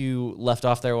I think you left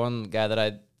off there, one guy that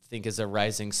I think is a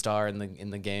rising star in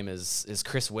the game is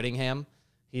Chris Whittingham.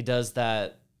 He does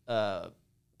that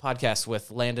podcast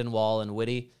with Landon Wall and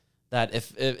Whitty. That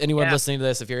if anyone listening to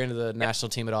this, if you're into the national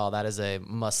team at all, that is a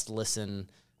must listen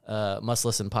must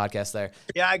listen podcast there.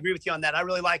 Yeah, I agree with you on that. I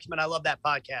really like him, and I love that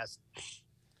podcast.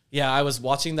 Yeah, I was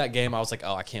watching that game. I was like,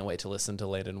 oh, I can't wait to listen to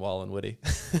Layden, Wall, and Woody.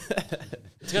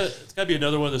 It's got to be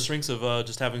another one of the strengths of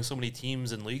just having so many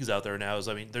teams and leagues out there now. Is,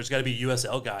 I mean, there's got to be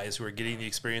USL guys who are getting the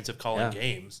experience of calling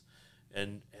games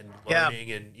and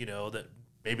learning, and that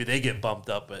maybe they get bumped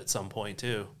up at some point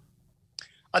too.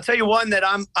 I'll tell you one that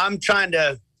I'm trying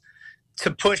to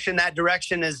push in that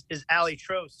direction is Allie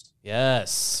Trost.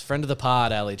 Yes, friend of the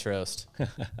pod, Allie Trost.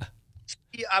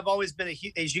 I've always been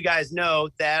as you guys know,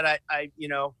 that I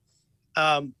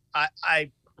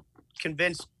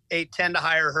convinced 810 to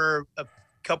hire her a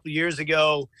couple of years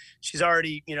ago. She's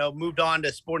already moved on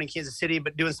to Sporting Kansas City,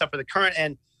 but doing stuff for the Current.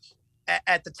 And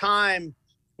at the time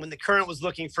when the Current was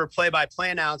looking for play-by-play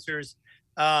announcers,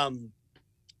 I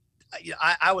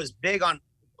was big on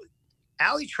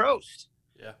Allie Trost.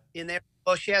 Yeah. In there.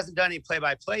 Well, she hasn't done any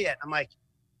play-by-play yet. I'm like,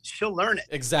 she'll learn it.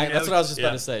 Exactly. That's what I was just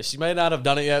about to say. She may not have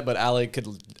done it yet, but Allie could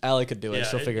do it. Yeah,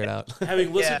 She'll figure it out.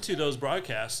 Having listened to those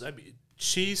broadcasts, I mean,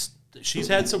 she's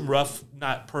had some rough,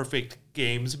 not perfect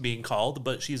games being called,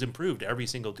 but she's improved every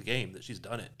single game that she's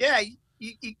done it. Yeah,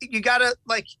 you gotta,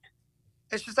 like,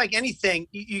 it's just like anything.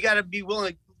 You gotta be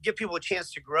willing to give people a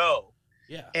chance to grow.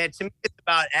 Yeah. And to me, it's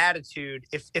about attitude.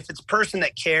 If it's a person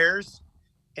that cares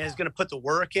and is going to put the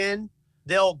work in,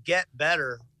 they'll get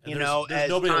better. And there's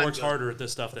nobody that works harder at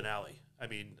this stuff than Allie. I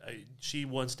mean, she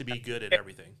wants to be good at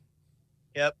everything.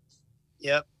 Yep.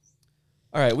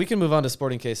 All right, we can move on to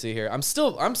Sporting KC here. I'm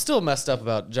still messed up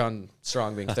about John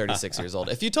Strong being 36 years old.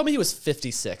 If you told me he was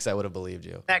 56, I would have believed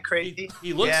you. Isn't that crazy?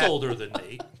 He looks older than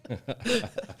Nate.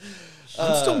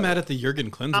 I'm still mad at the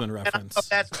Jurgen Klinsmann reference. I don't know if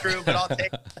that's true, but I'll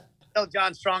tell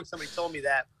John Strong somebody told me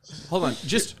that. Hold on,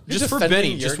 just for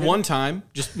Benny, just one time.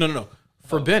 Just no.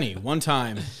 For Benny, one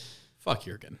time. Fuck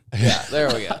Jurgen. Yeah, there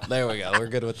we go. We're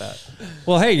good with that.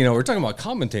 Well, hey, we're talking about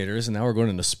commentators, and now we're going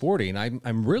into sporting.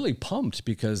 I'm really pumped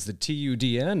because the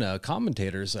TUDN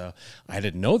commentators, I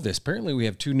didn't know this. Apparently, we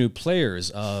have two new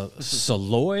players,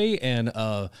 Saloy and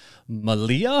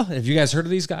Malia. Have you guys heard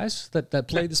of these guys that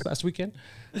played this past weekend?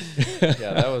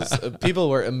 Yeah, that was people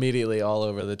were immediately all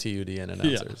over the TUDN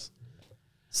announcers. Yeah.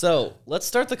 So let's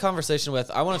start the conversation with,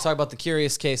 I want to talk about the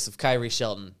curious case of Kyrie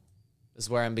Shelton. Is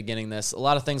where I'm beginning this. A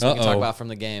lot of things we can talk about from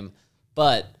the game,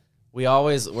 but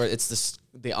it's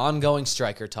the ongoing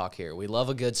striker talk here. We love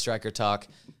a good striker talk.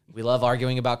 We love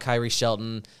arguing about Kyrie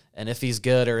Shelton and if he's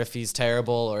good or if he's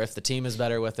terrible or if the team is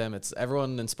better with him. It's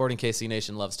everyone in Sporting KC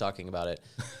Nation loves talking about it.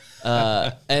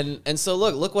 And so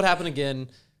look what happened again.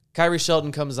 Kyrie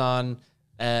Shelton comes on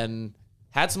and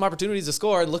had some opportunities to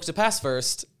score and looked to pass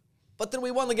first, but then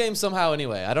we won the game somehow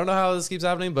anyway. I don't know how this keeps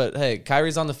happening, but hey,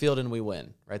 Kyrie's on the field and we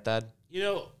win. Right, Thad?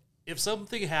 If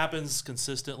something happens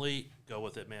consistently, go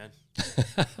with it, man.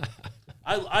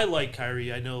 I like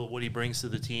Kyrie. I know what he brings to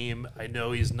the team. I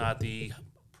know he's not the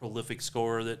prolific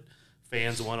scorer that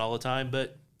fans want all the time,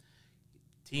 but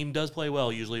team does play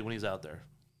well usually when he's out there.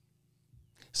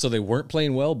 So they weren't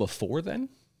playing well before then?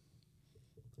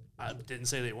 I didn't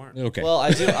say they weren't. Okay. Well,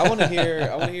 I do. I want to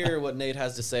hear what Nate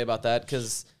has to say about that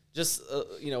because just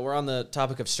we're on the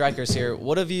topic of strikers here.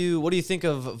 What do you think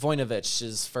of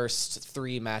Vojnovic's first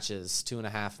 3 matches,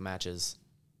 2.5 matches?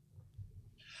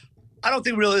 I don't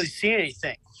think we really see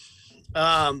anything,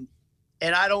 and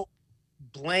I don't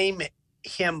blame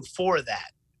him for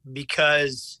that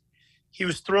because he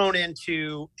was thrown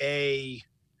into an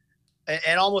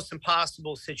almost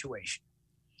impossible situation.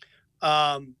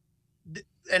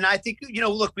 And I think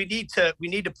look, we need to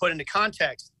put into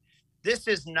context. This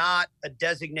is not a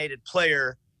designated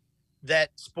player that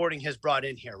Sporting has brought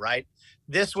in here, right?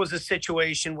 This was a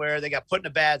situation where they got put in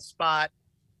a bad spot.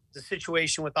 The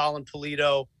situation with Alan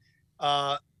Pulido,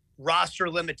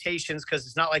 roster limitations, because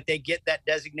it's not like they get that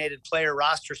designated player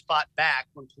roster spot back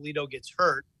when Pulido gets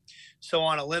hurt. So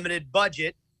on a limited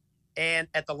budget and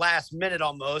at the last minute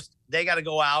almost, they got to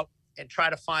go out and try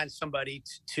to find somebody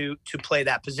to play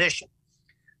that position.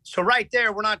 So right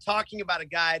there, we're not talking about a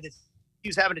guy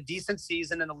who's having a decent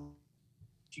season and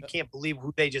you can't believe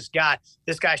who they just got.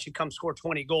 This guy should come score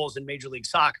 20 goals in Major League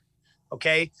Soccer.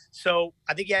 Okay. So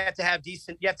I think you have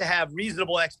to have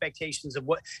reasonable expectations of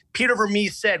what Peter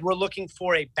Vermees said. We're looking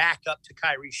for a backup to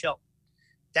Kyrie Shelton.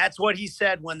 That's what he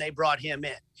said when they brought him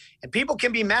in. And people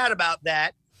can be mad about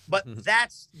that, but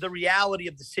that's the reality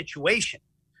of the situation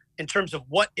in terms of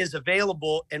what is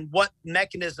available and what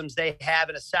mechanisms they have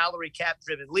in a salary cap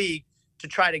driven league to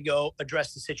try to go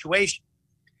address the situation.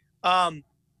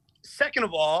 Second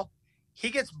of all, he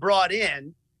gets brought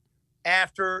in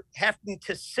after having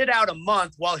to sit out a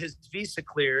month while his visa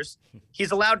clears.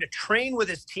 He's allowed to train with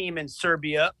his team in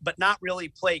Serbia, but not really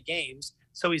play games.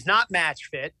 so he's not match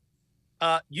fit.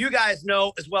 You guys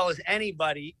know as well as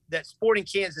anybody that Sporting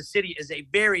Kansas City is a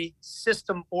very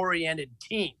system-oriented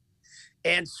team.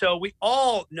 And so we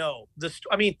all know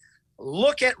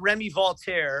look at Remy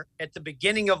Voltaire at the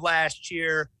beginning of last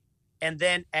year and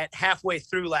then at halfway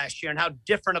through last year and how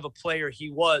different of a player he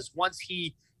was once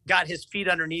he got his feet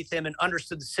underneath him and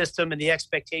understood the system and the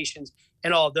expectations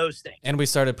and all of those things. And we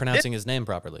started pronouncing his name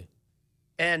properly.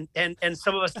 And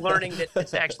some of us learning that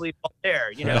it's actually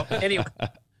Voltaire, Anyway,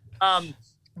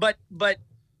 but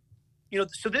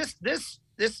so this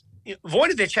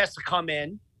Vojinovic has to come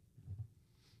in.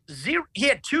 He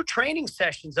had 2 training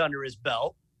sessions under his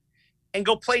belt and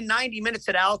go play 90 minutes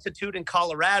at altitude in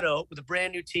Colorado with a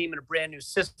brand new team and a brand new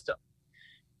system.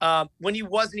 When he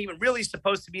wasn't even really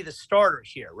supposed to be the starter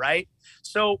here, right?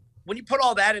 So when you put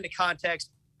all that into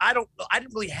context, I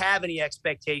didn't really have any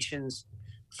expectations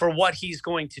for what he's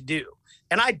going to do.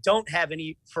 And I don't have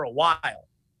any for a while.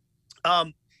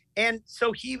 And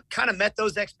so he kind of met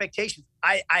those expectations.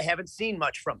 I haven't seen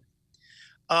much from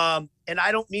him. And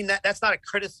I don't mean that. That's not a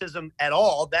criticism at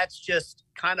all. That's just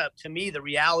kind of, to me, the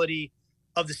reality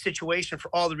of the situation for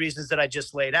all the reasons that I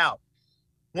just laid out.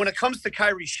 When it comes to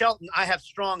Kyrie Shelton, I have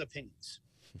strong opinions,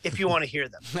 if you want to hear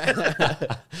them.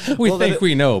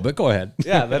 we know, but go ahead.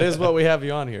 Yeah, that is what we have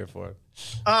you on here for.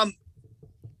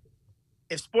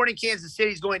 If Sporting Kansas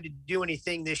City is going to do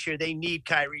anything this year, they need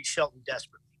Kyrie Shelton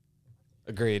desperately.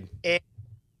 Agreed. And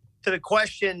to the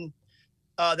question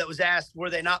that was asked, were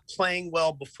they not playing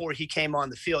well before he came on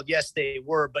the field? Yes, they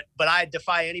were. But I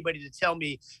defy anybody to tell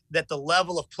me that the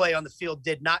level of play on the field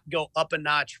did not go up a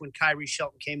notch when Kyrie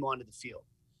Shelton came onto the field.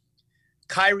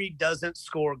 Kyrie doesn't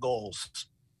score goals.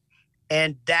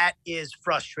 And that is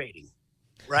frustrating,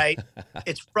 right?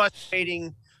 It's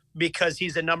frustrating because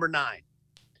he's a number 9.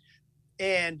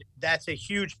 And that's a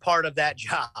huge part of that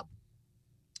job.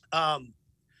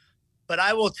 But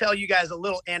I will tell you guys a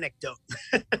little anecdote.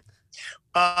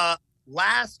 I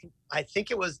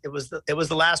think it was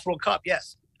the last World Cup.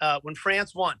 Yes. When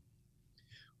France won,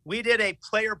 we did a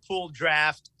player pool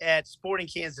draft at Sporting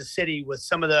Kansas City with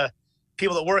some of the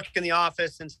people that work in the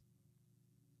office. And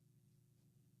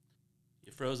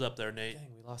you froze up there, Nate.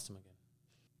 Dang, we lost him again.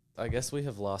 I guess we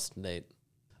have lost Nate.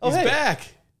 He's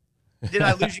back. Did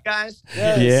I lose you guys?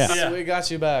 Yes. Yeah. We got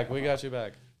you back. We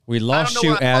lost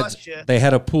you they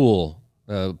had a pool,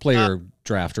 player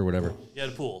draft or whatever. You had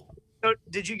a pool. So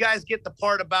did you guys get the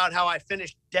part about how I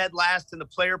finished dead last in the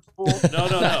player pool? No.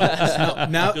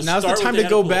 Now's the time to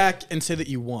go back and say that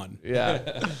you won.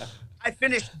 Yeah. I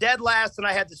finished dead last, and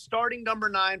I had the starting number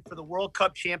 9 for the World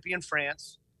Cup champion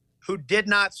France, who did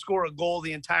not score a goal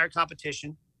the entire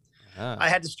competition. I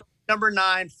had the starting number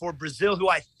 9 for Brazil, who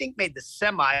I think made the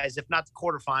semis, if not the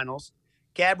quarterfinals.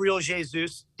 Gabriel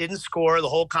Jesus didn't score the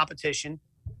whole competition.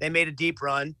 They made a deep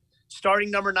run.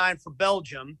 Starting number 9 for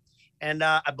Belgium, and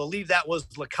I believe that was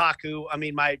Lukaku. I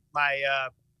mean, my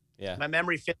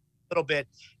memory fits a little bit,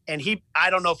 and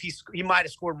I don't know if he might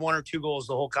have scored 1 or 2 goals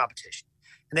the whole competition,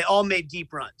 and they all made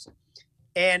deep runs.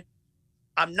 And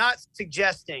I'm not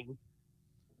suggesting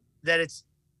that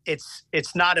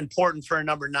it's not important for a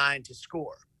number 9 to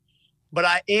score, but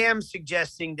I am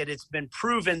suggesting that it's been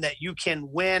proven that you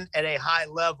can win at a high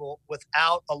level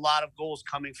without a lot of goals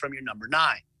coming from your number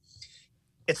 9.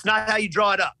 It's not how you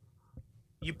draw it up.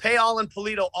 You pay Alan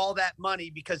Polito all that money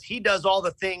because he does all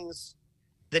the things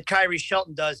that Kyrie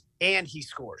Shelton does, and he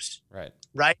scores.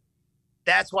 Right?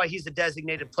 That's why he's a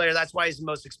designated player. That's why he's the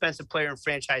most expensive player in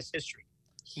franchise history.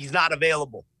 He's not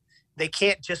available. They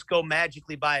can't just go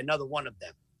magically buy another one of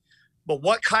them. But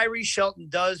what Kyrie Shelton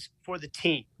does for the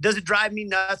team, does it drive me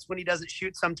nuts when he doesn't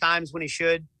shoot sometimes when he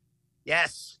should?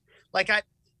 Yes. And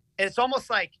it's almost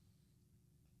like,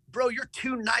 bro, you're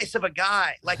too nice of a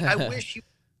guy. Like, I wish you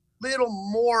a little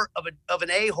more of an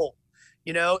a-hole,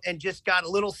 and just got a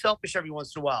little selfish every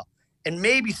once in a while. And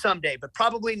maybe someday, but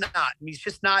probably not. And he's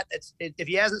just not. If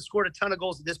he hasn't scored a ton of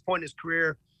goals at this point in his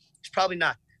career, he's probably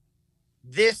not.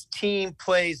 This team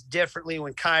plays differently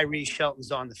when Kyrie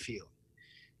Shelton's on the field.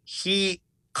 He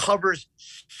covers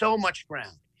so much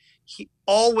ground. He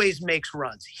always makes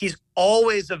runs. He's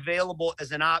always available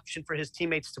as an option for his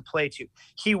teammates to play to.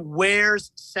 He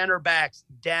wears center backs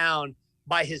down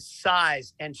by his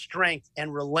size and strength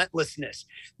and relentlessness.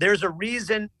 There's a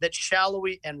reason that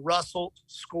Shallowy and Russell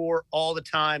score all the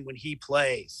time when he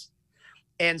plays.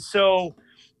 And so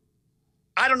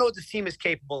I don't know what this team is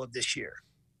capable of this year,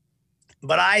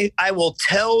 but I will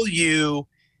tell you,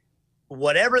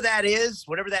 whatever that is,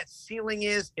 whatever that ceiling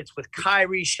is, it's with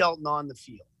Kyrie Shelton on the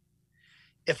field.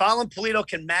 If Alan Polito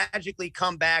can magically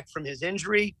come back from his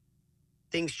injury,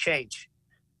 things change.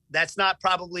 That's not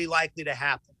probably likely to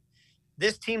happen.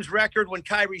 this team's record when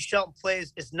Kyrie Shelton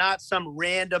plays is not some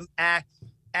random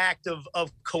act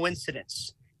of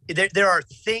coincidence. There are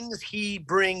things he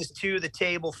brings to the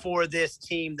table for this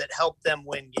team that help them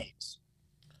win games.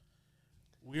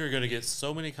 We are going to get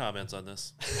so many comments on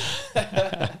this.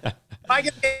 Dang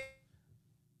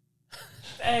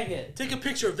it. Take a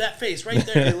picture of that face right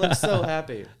there. He looks so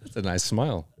happy. That's a nice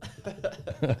smile.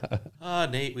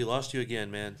 Nate, we lost you again,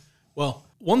 man. Well,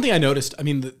 one thing I noticed, I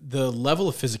mean, the level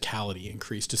of physicality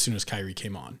increased as soon as Kyrie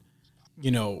came on.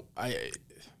 You know,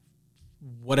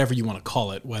 whatever you want to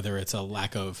call it, whether it's a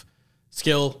lack of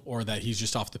skill or that he's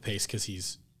just off the pace because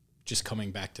he's just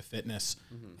coming back to fitness.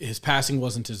 Mm-hmm. His passing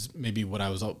wasn't as maybe what I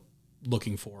was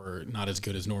looking for, not as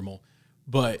good as normal,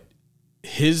 but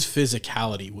his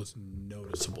physicality was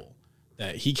noticeable.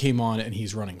 That he came on and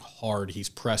he's running hard, he's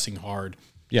pressing hard.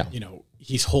 Yeah. You know,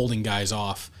 he's holding guys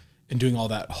off and doing all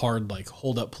that hard, like,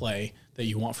 hold-up play that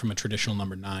you want from a traditional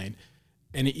number 9.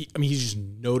 And, he's just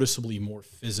noticeably more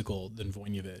physical than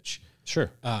Vojinovic.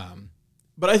 Sure.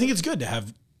 But I think it's good to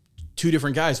have two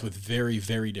different guys with very,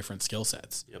 very different skill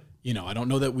sets. Yep. You know, I don't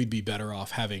know that we'd be better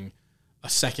off having a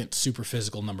second super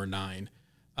physical number 9.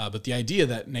 But the idea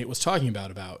that Nate was talking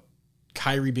about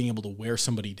Kyrie being able to wear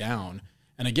somebody down,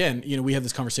 and again, you know, we had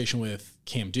this conversation with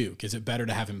Cam Duke. Is it better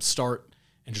to have him start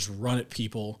and just run at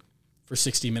people for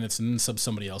 60 minutes and then sub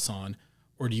somebody else on,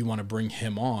 or do you want to bring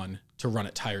him on to run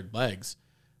at tired legs?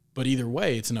 But either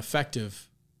way, it's an effective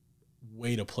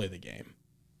way to play the game.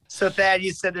 So, Thad,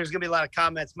 you said there's going to be a lot of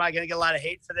comments. Am I going to get a lot of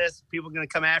hate for this? People are going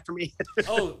to come after me?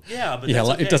 Oh, yeah. But yeah,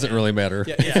 okay, it doesn't really matter.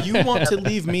 Yeah, if you want to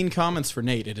leave mean comments for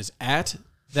Nate, it is at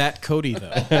that Cody,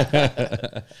 though.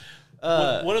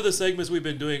 One of the segments we've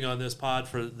been doing on this pod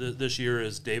for this year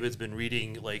is David's been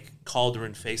reading like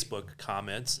Cauldron Facebook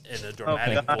comments in a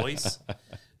dramatic voice.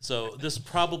 So this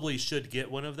probably should get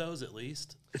one of those at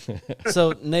least.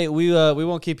 So Nate, we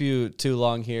won't keep you too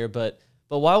long here, but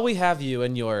while we have you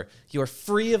and you're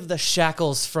free of the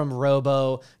shackles from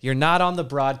Robo, you're not on the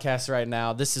broadcast right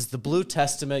now. This is the Blue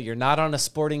Testament. You're not on a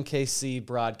Sporting KC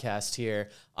broadcast here.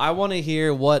 I want to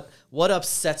hear what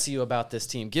upsets you about this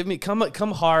team.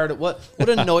 Come hard. What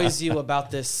annoys you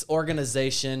about this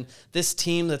organization, this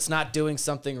team that's not doing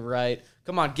something right?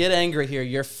 Come on, get angry here.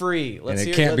 You're free.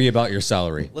 It can't be about your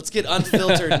salary. Let's get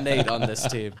unfiltered Nate on this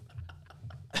team.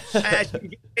 I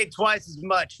should get paid twice as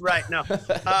much right now.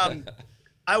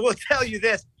 I will tell you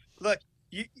this. Look,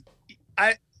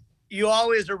 you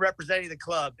always are representing the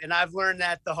club, and I've learned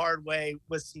that the hard way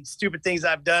with some stupid things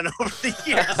I've done over the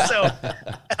years.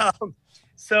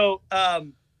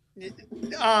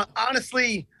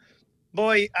 Honestly,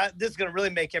 boy, this is going to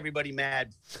really make everybody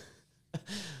mad.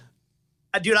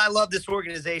 Dude, I love this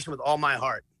organization with all my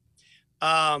heart.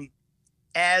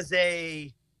 As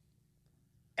a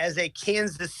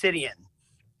Kansas Cityan,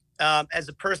 as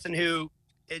a person who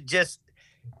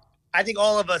I think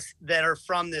all of us that are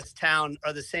from this town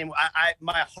are the same.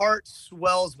 My heart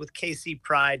swells with KC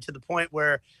pride to the point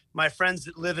where my friends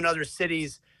that live in other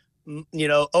cities, you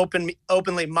know,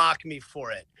 openly mock me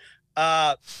for it.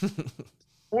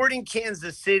 Sporting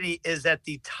Kansas City is at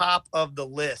the top of the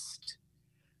list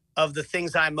of the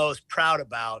things I'm most proud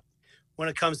about when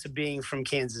it comes to being from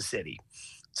Kansas City.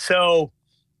 So,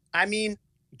 I mean,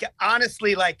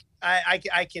 honestly, like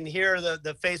I can hear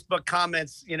the Facebook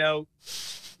comments, you know,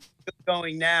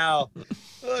 going now,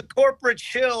 corporate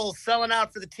shill selling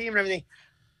out for the team and everything.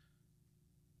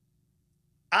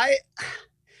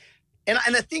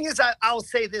 And the thing is, I'll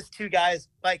say this too, guys,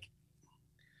 like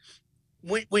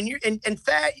when you're, and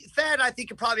Thad, I think,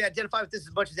 can probably identify with this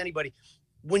as much as anybody.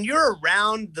 When you're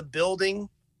around the building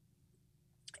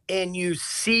and you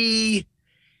see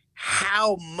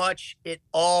how much it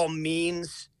all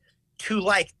means to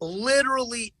like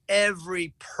literally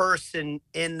every person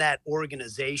in that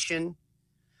organization,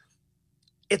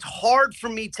 it's hard for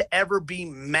me to ever be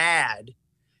mad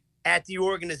at the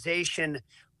organization.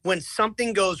 When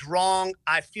something goes wrong,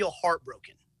 I feel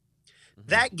heartbroken. Mm-hmm.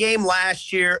 That game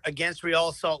last year against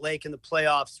Real Salt Lake in the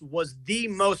playoffs was the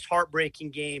most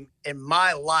heartbreaking game in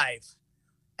my life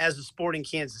as a Sporting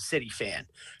Kansas City fan,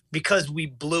 because we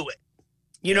blew it.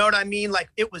 You know what I mean? Like,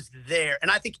 it was there.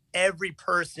 And I think every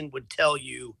person would tell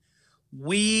you,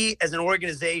 we as an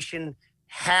organization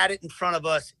had it in front of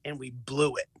us and we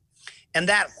blew it. And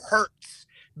that hurts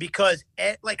because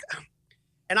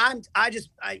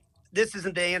this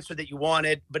isn't the answer that you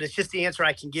wanted, but it's just the answer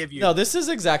I can give you. No, this is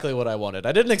exactly what I wanted.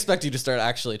 I didn't expect you to start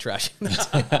actually trashing this.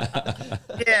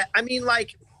 Yeah. I mean,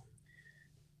 like,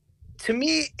 to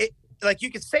me, like,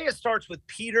 you could say it starts with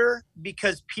Peter,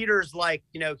 because Peter's like,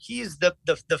 you know, he's the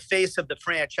face of the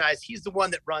franchise. He's the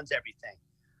one that runs everything.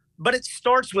 But it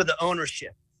starts with the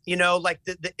ownership. You know, like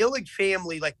the Illig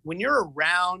family, like when you're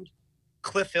around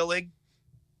Cliff Illig,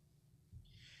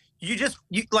 you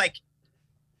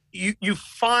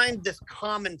find this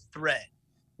common thread.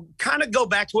 Kind of go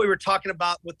back to what we were talking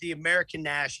about with the American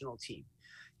national team.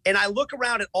 And I look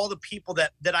around at all the people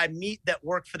that I meet that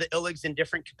work for the Illigs in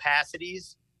different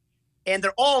capacities, and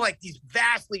they're all like these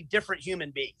vastly different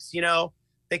human beings. You know,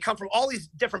 they come from all these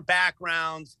different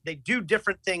backgrounds. They do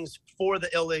different things for the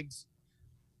Illigs.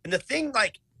 And the thing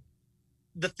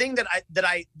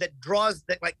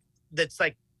that's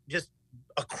like just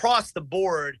across the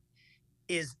board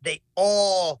is they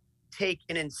all take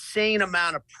an insane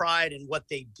amount of pride in what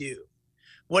they do,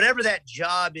 whatever that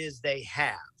job is they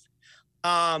have.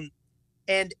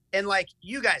 And like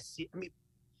you guys see, I mean,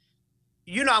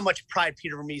 you know how much pride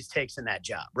Peter Vermees takes in that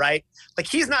job, right? Like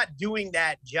he's not doing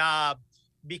that job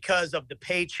because of the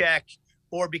paycheck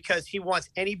or because he wants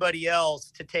anybody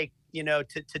else to take, you know,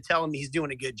 to tell him he's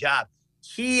doing a good job.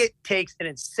 He takes an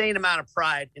insane amount of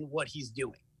pride in what he's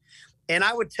doing. And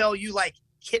I would tell you, like,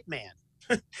 Kitman,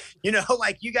 you know,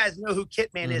 like you guys know who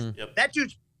Kitman is. Yep. That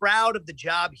dude's proud of the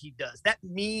job he does. That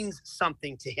means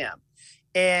something to him.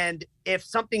 And if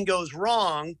something goes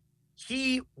wrong,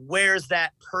 he wears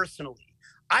that personally.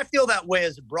 I feel that way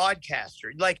as a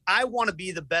broadcaster. Like, I want to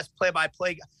be the best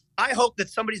play-by-play guy. I hope that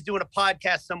somebody's doing a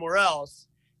podcast somewhere else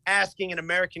asking an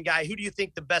American guy, who do you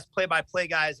think the best play-by-play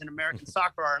guys in American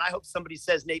soccer are? And I hope somebody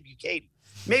says Nate Bukaty.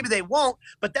 Maybe they won't,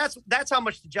 but that's how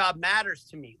much the job matters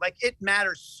to me. Like, it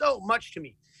matters so much to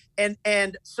me.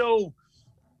 And so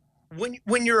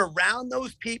when you're around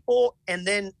those people and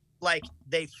then like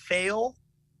they fail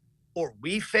or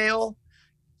we fail,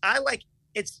 I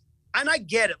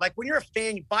get it. Like when you're a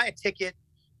fan, you buy a ticket,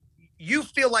 you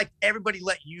feel like everybody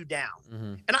let you down.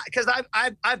 Mm-hmm. And because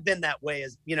I've been that way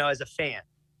as, you know, as a fan.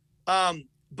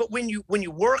 But when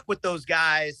you work with those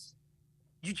guys,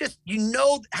 you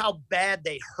know how bad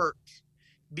they hurt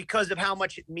because of how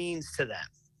much it means to them.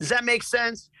 Does that make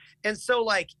sense? And so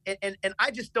like, and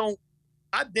I just don't,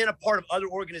 I've been a part of other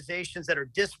organizations that are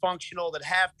dysfunctional, that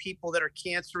have people that are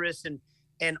cancerous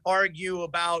and argue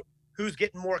about who's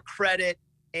getting more credit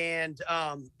and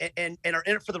are in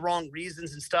it for the wrong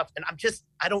reasons and stuff. And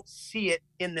I don't see it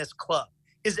in this club.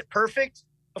 Is it perfect?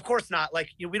 Of course not. Like,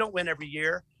 you know, we don't win every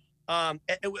year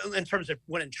in terms of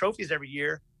winning trophies every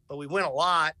year, but we win a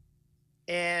lot.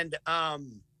 And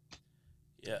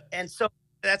yeah. And so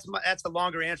that's a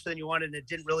longer answer than you wanted. And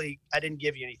I didn't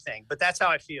give you anything, but that's how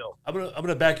I feel. I'm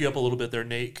gonna back you up a little bit there,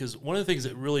 Nate, because one of the things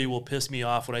that really will piss me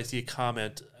off when I see a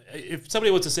comment, if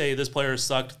somebody wants to say this player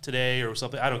sucked today or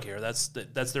something, I don't care. That's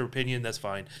their opinion. That's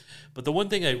fine. But the one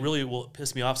thing that really will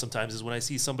piss me off sometimes is when I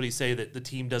see somebody say that the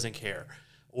team doesn't care,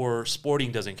 or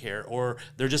Sporting doesn't care, or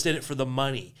they're just in it for the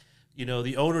money. You know,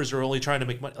 the owners are only trying to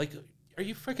make money. Like, are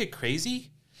you freaking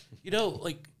crazy? You know,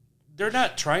 like, they're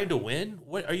not trying to win.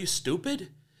 What, are you stupid?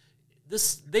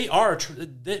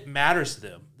 It matters to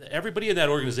them. Everybody in that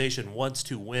organization wants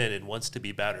to win and wants to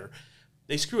be better.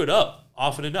 They screw it up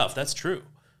often enough. That's true.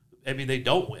 I mean, they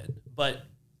don't win, but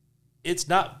it's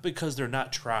not because they're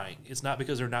not trying. It's not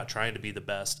because they're not trying to be the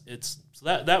best.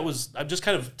 I'm just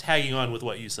kind of tagging on with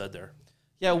what you said there.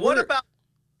 Yeah. What about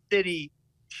city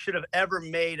should have ever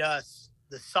made us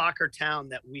the soccer town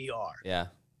that we are? Yeah.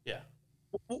 Yeah.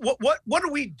 What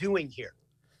are we doing here?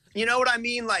 You know what I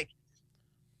mean? Like,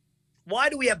 why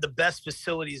do we have the best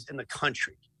facilities in the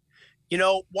country? You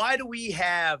know, why do we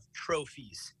have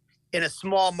trophies in a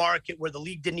small market where the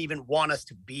league didn't even want us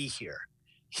to be here?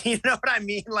 You know what I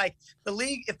mean? Like,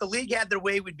 if the league had their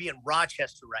way, we'd be in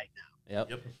Rochester right now.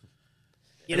 Yep.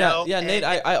 You know? Yeah, Nate,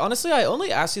 I honestly, I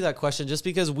only asked you that question just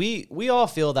because we all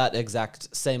feel that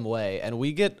exact same way, and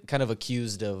we get kind of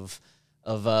accused of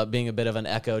being a bit of an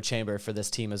echo chamber for this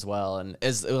team as well. And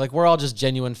is like, we're all just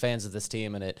genuine fans of this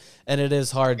team, and it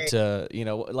is hard to, you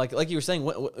know, like you were saying,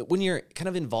 when you're kind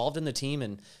of involved in the team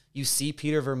and you see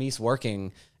Peter Vermees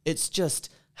working, it's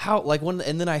just how, like, and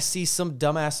then I see some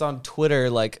dumbass on Twitter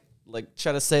like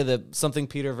try to say that something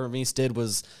Peter Vermees did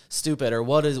was stupid, or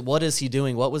what is he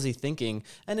doing? What was he thinking?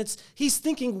 And he's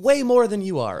thinking way more than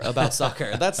you are about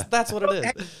soccer. That's what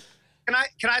it is.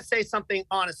 Can I say something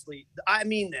honestly? I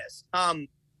mean this. I'm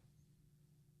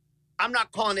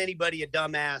not calling anybody a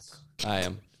dumbass. I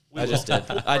am. I just did.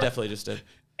 I definitely just did.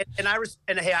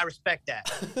 And hey, I respect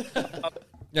that.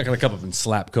 You're not going to come up and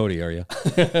slap Cody, are you?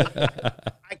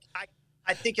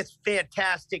 I think it's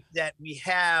fantastic that we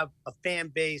have a fan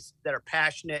base that are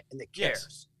passionate and that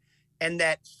cares, and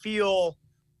that feel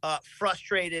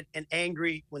frustrated and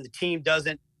angry when the team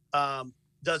doesn't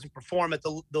perform at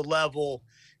the level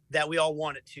that we all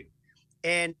want it to.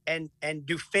 And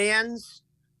do fans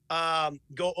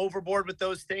go overboard with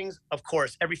those things. Of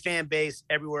course, every fan base,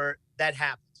 everywhere that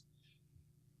happens.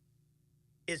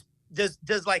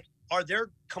 Are there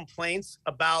complaints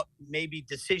about maybe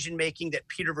decision making that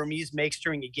Peter Vermees makes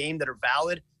during a game that are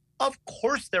valid? Of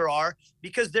course there are,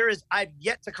 because I've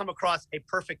yet to come across a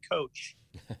perfect coach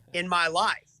in my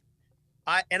life.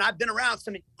 I've been around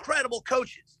some incredible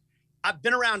coaches. I've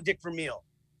been around Dick Vermeil.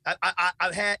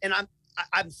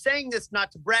 I'm saying this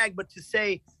not to brag, but to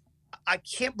say I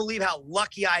can't believe how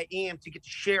lucky I am to get to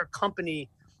share company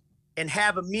and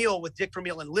have a meal with Dick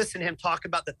Vermeil and listen to him talk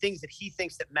about the things that he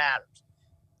thinks that matters.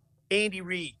 Andy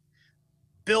Reid,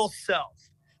 Bill Self,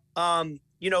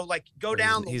 go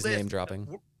down the list. He's name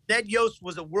dropping. Ned Yost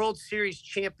was a World Series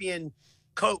champion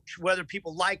coach, whether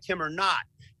people liked him or not.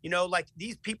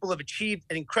 These people have achieved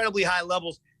at incredibly high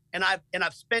levels, and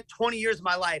I've spent 20 years of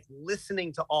my life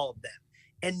listening to all of them,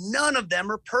 and none of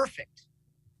them are perfect.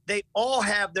 They all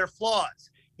have their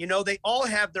flaws. They all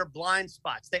have their blind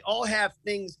spots. They all have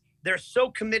things. They're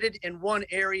so committed in one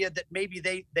area that maybe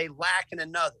they lack in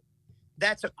another.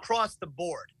 That's across the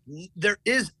board.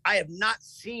 I have not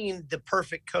seen the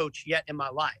perfect coach yet in my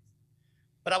life.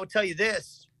 But I would tell you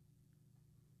this.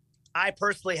 I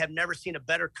personally have never seen a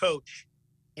better coach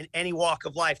in any walk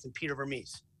of life than Peter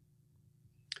Vermees.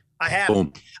 I have.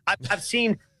 Boom. I've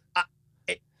seen.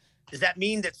 Does that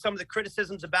mean that some of the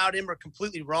criticisms about him are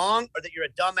completely wrong, or that you're a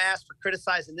dumbass for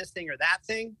criticizing this thing or that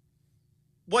thing?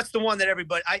 What's the one that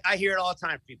everybody, I hear it all the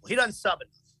time from people. He doesn't sub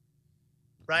enough,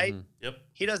 right? Mm-hmm. Yep.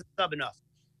 He doesn't sub enough.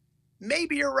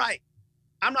 Maybe you're right.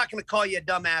 I'm not going to call you a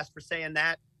dumbass for saying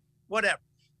that. Whatever.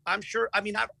 I'm sure.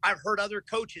 I've heard other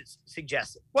coaches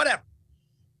suggest it. Whatever.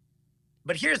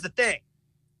 But here's the thing.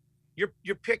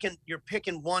 You're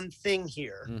picking one thing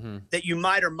here that you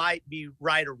might or might be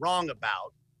right or wrong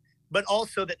about, but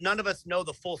also that none of us know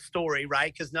the full story,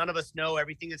 right? Because none of us know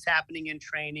everything that's happening in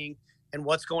training and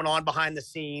what's going on behind the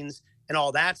scenes and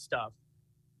all that stuff.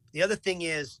 The other thing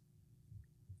is,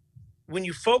 when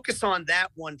you focus on that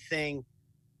one thing,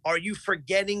 are you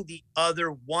forgetting the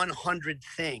other 100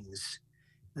 things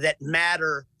that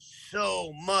matter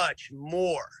so much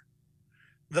more?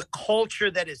 The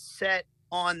culture that is set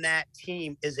on that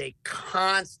team is a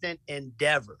constant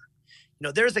endeavor.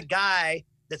 There's a guy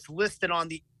that's listed on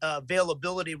the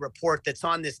availability report that's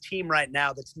on this team right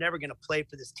now that's never going to play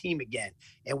for this team again.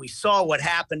 And we saw what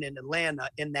happened in Atlanta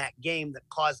in that game that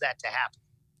caused that to happen.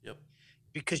 Yep.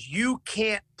 Because you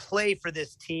can't play for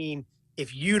this team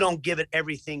if you don't give it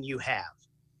everything you have.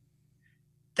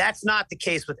 That's not the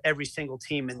case with every single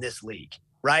team in this league,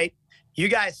 right? You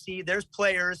guys see there's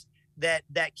players that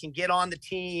can get on the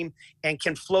team and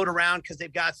can float around because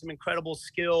they've got some incredible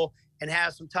skill and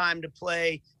have some time to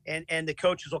play, and the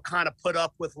coaches will kind of put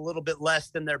up with a little bit less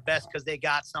than their best because they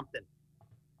got something.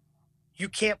 You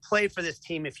can't play for this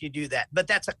team if you do that. But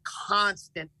that's a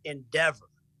constant endeavor,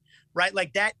 right?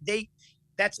 Like that,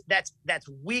 that's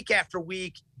week after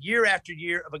week, year after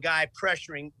year of a guy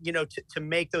pressuring, to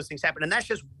make those things happen. And that's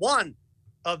just one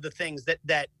of the things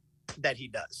that he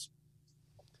does.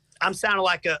 I'm sounding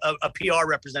like a PR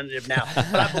representative now.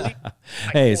 But I believe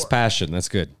hey, it's passion. That's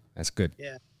good. That's good.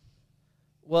 Yeah.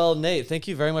 Well, Nate, thank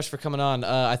you very much for coming on.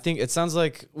 I think it sounds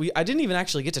like I didn't even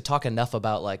actually get to talk enough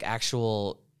about like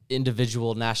actual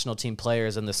individual national team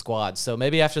players in the squad. So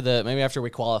maybe after we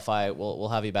qualify, we'll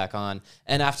have you back on.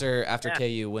 And after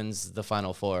KU wins the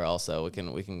Final Four, also we can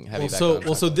have you back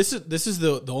on. So this is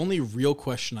the only real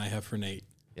question I have for Nate.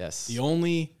 Yes.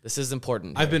 This is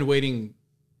important. I've been waiting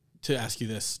to ask you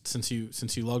this since you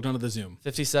logged onto the Zoom.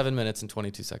 57 minutes and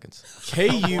 22 seconds.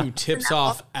 KU tips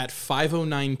off at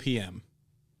 5:09 p.m.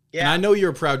 Yeah. And I know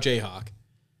you're a proud Jayhawk.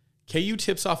 KU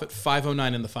tips off at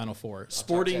 5:09 in the Final Four.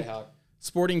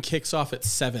 Sporting kicks off at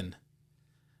 7.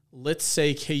 Let's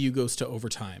say KU goes to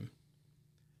overtime.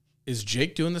 Is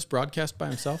Jake doing this broadcast by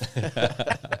himself?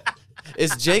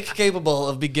 Is Jake capable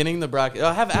of beginning the broadcast?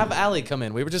 Oh, have Allie come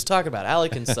in. We were just talking about it. Allie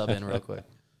can sub in real quick.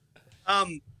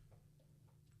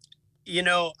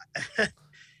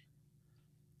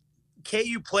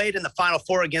 KU played in the Final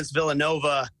Four against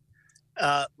Villanova.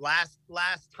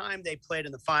 Last time they played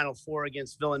in the Final Four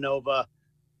against Villanova,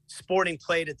 Sporting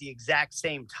played at the exact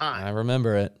same time. I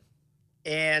remember it.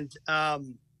 And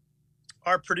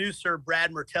our producer,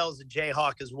 Brad Mertell, is a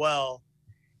Jayhawk as well.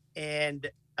 And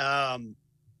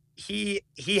he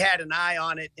had an eye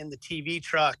on it in the TV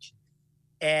truck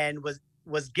and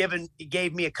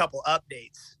gave me a couple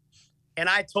updates. And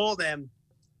I told him,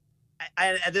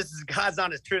 and this is God's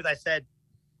honest truth, I said,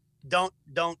 don't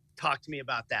talk to me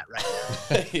about that right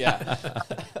now. Yeah.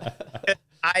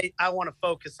 I want to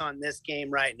focus on this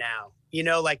game right now.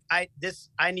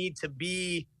 I need to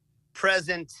be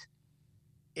present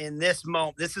in this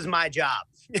moment. This is my job.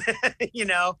 You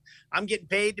know, I'm getting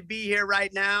paid to be here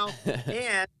right now.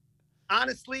 And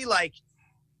honestly, like,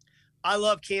 I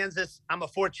love Kansas. I'm a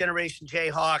 4th generation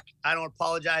Jayhawk. I don't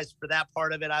apologize for that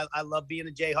part of it. I love being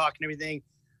a Jayhawk and everything.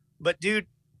 But dude,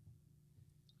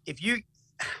 the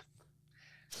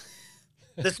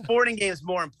sporting game is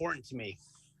more important to me.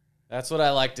 That's what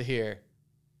I like to hear.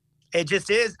 It just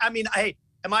is. I mean, hey,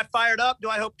 am I fired up? Do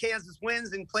I hope Kansas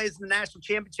wins and plays in the national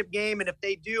championship game? And if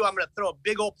they do, I'm going to throw a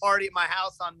big old party at my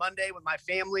house on Monday with my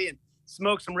family and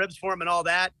smoke some ribs for them and all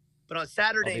that. But on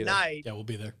Saturday night, yeah, we'll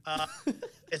be there.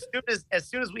 As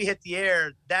soon as we hit the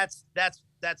air, that's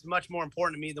much more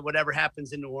important to me than whatever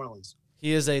happens in New Orleans.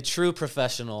 He is a true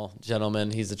professional,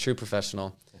 gentlemen. He's a true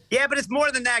professional. Yeah, but it's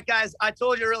more than that, guys. I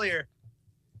told you earlier.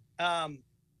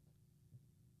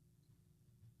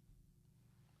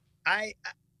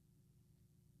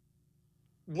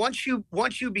 Once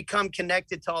you become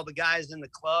connected to all the guys in the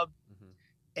club,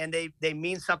 and they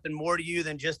mean something more to you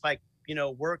than just like, you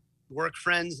know, work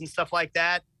friends and stuff like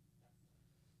that.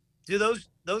 Do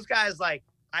those guys, like,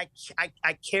 I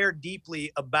care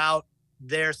deeply about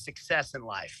their success in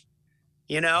life,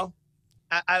 you know.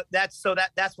 That's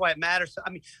why it matters. I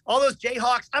mean, all those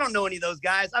Jayhawks, I don't know any of those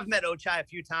guys. I've met Ochai a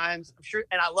few times, I'm sure,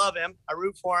 and I love him. I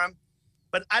root for him,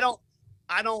 but I don't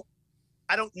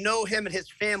know him and his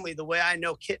family the way I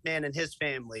know Kitman and his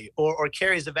family, or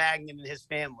Kerry Zavagnin and his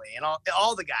family, and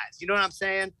all the guys. You know what I'm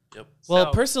saying? Yep.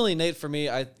 Well, personally, Nate, for me,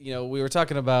 we were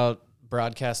talking about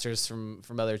broadcasters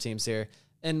from other teams here,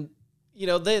 and you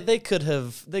know, they could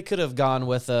have gone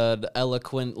with an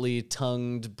eloquently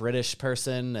tongued British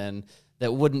person and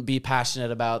that wouldn't be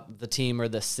passionate about the team or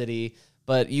the city.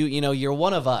 But you're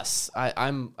one of us.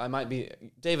 I might be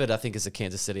David. I think is a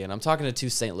Kansas City, and I'm talking to 2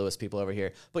 St. Louis people over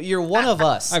here. But you're one of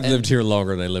us. I've lived here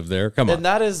longer than I lived there. Come on. And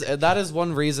that is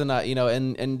one reason.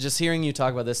 And just hearing you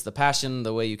talk about this, the passion,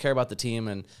 the way you care about the team,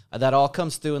 and that all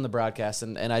comes through in the broadcast.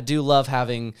 And I do love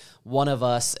having one of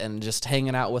us and just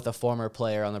hanging out with a former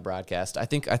player on the broadcast. I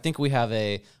think we have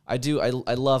I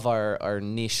love our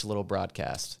niche little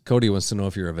broadcast. Cody wants to know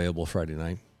if you're available Friday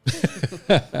night.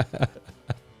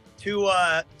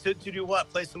 To do what?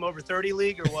 Play some over 30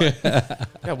 league or what?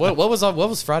 Yeah. What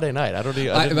was Friday night? I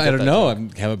don't know.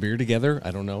 Have a beer together.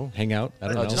 I don't know. Hang out. I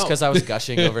don't know. Just because I was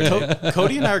gushing over.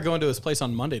 Cody and I are going to his place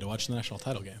on Monday to watch the national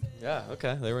title game. Yeah.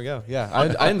 Okay. There we go. Yeah.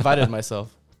 I invited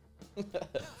myself.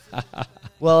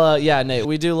 Well, yeah, Nate,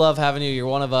 we do love having you. You're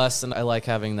one of us, and I like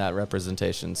having that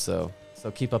representation. So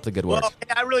keep up the good work. Well,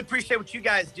 I really appreciate what you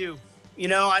guys do. You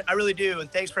know, I really do,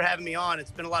 and thanks for having me on. It's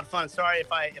been a lot of fun. Sorry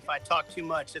if I talk too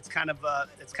much. It's kind of a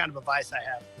vice I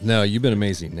have. No, you've been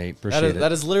amazing, Nate. Appreciate it.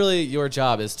 That is literally your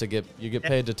job, is to get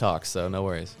paid to talk. So no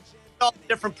worries. All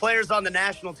different players on the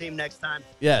national team next time.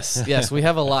 Yes, we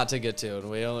have a lot to get to, and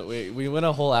we went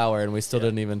a whole hour, and we still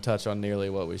didn't even touch on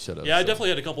nearly what we should have. Yeah, I definitely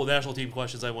had a couple of national team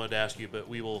questions I wanted to ask you, but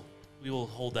we will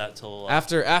hold that till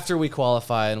after we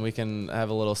qualify, and we can have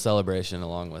a little celebration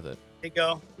along with it. There you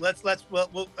go.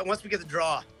 We'll once we get the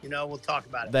draw, you know, we'll talk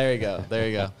about it. There you go.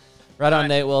 Right on,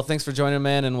 Nate. Well, thanks for joining,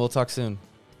 man, and we'll talk soon.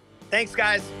 Thanks,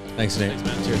 guys. Thanks, Nate. Thanks,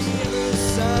 man. Cheers.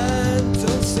 Side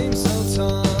don't seem so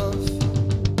tough,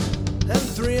 and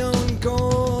 3 own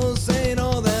goals ain't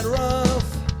all that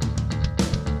rough.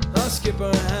 Our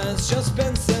skipper has just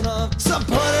been sent off.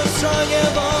 Supporters strong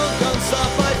have all gone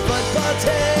soft. My football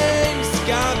team's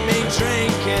got me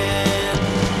drinking.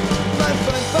 My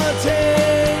football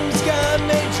team's got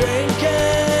me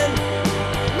drinking.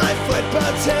 My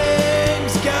football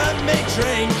team's got me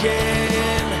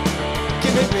drinking.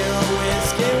 Give me beer or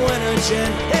whiskey, wine or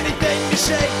gin, anything to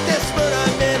shake this mood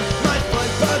I'm in. My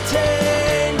football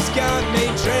team's got me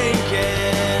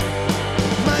drinking.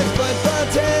 My football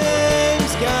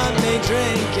team's got me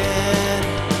drinking.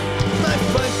 My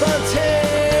football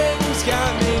team's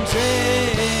got me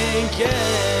drinking.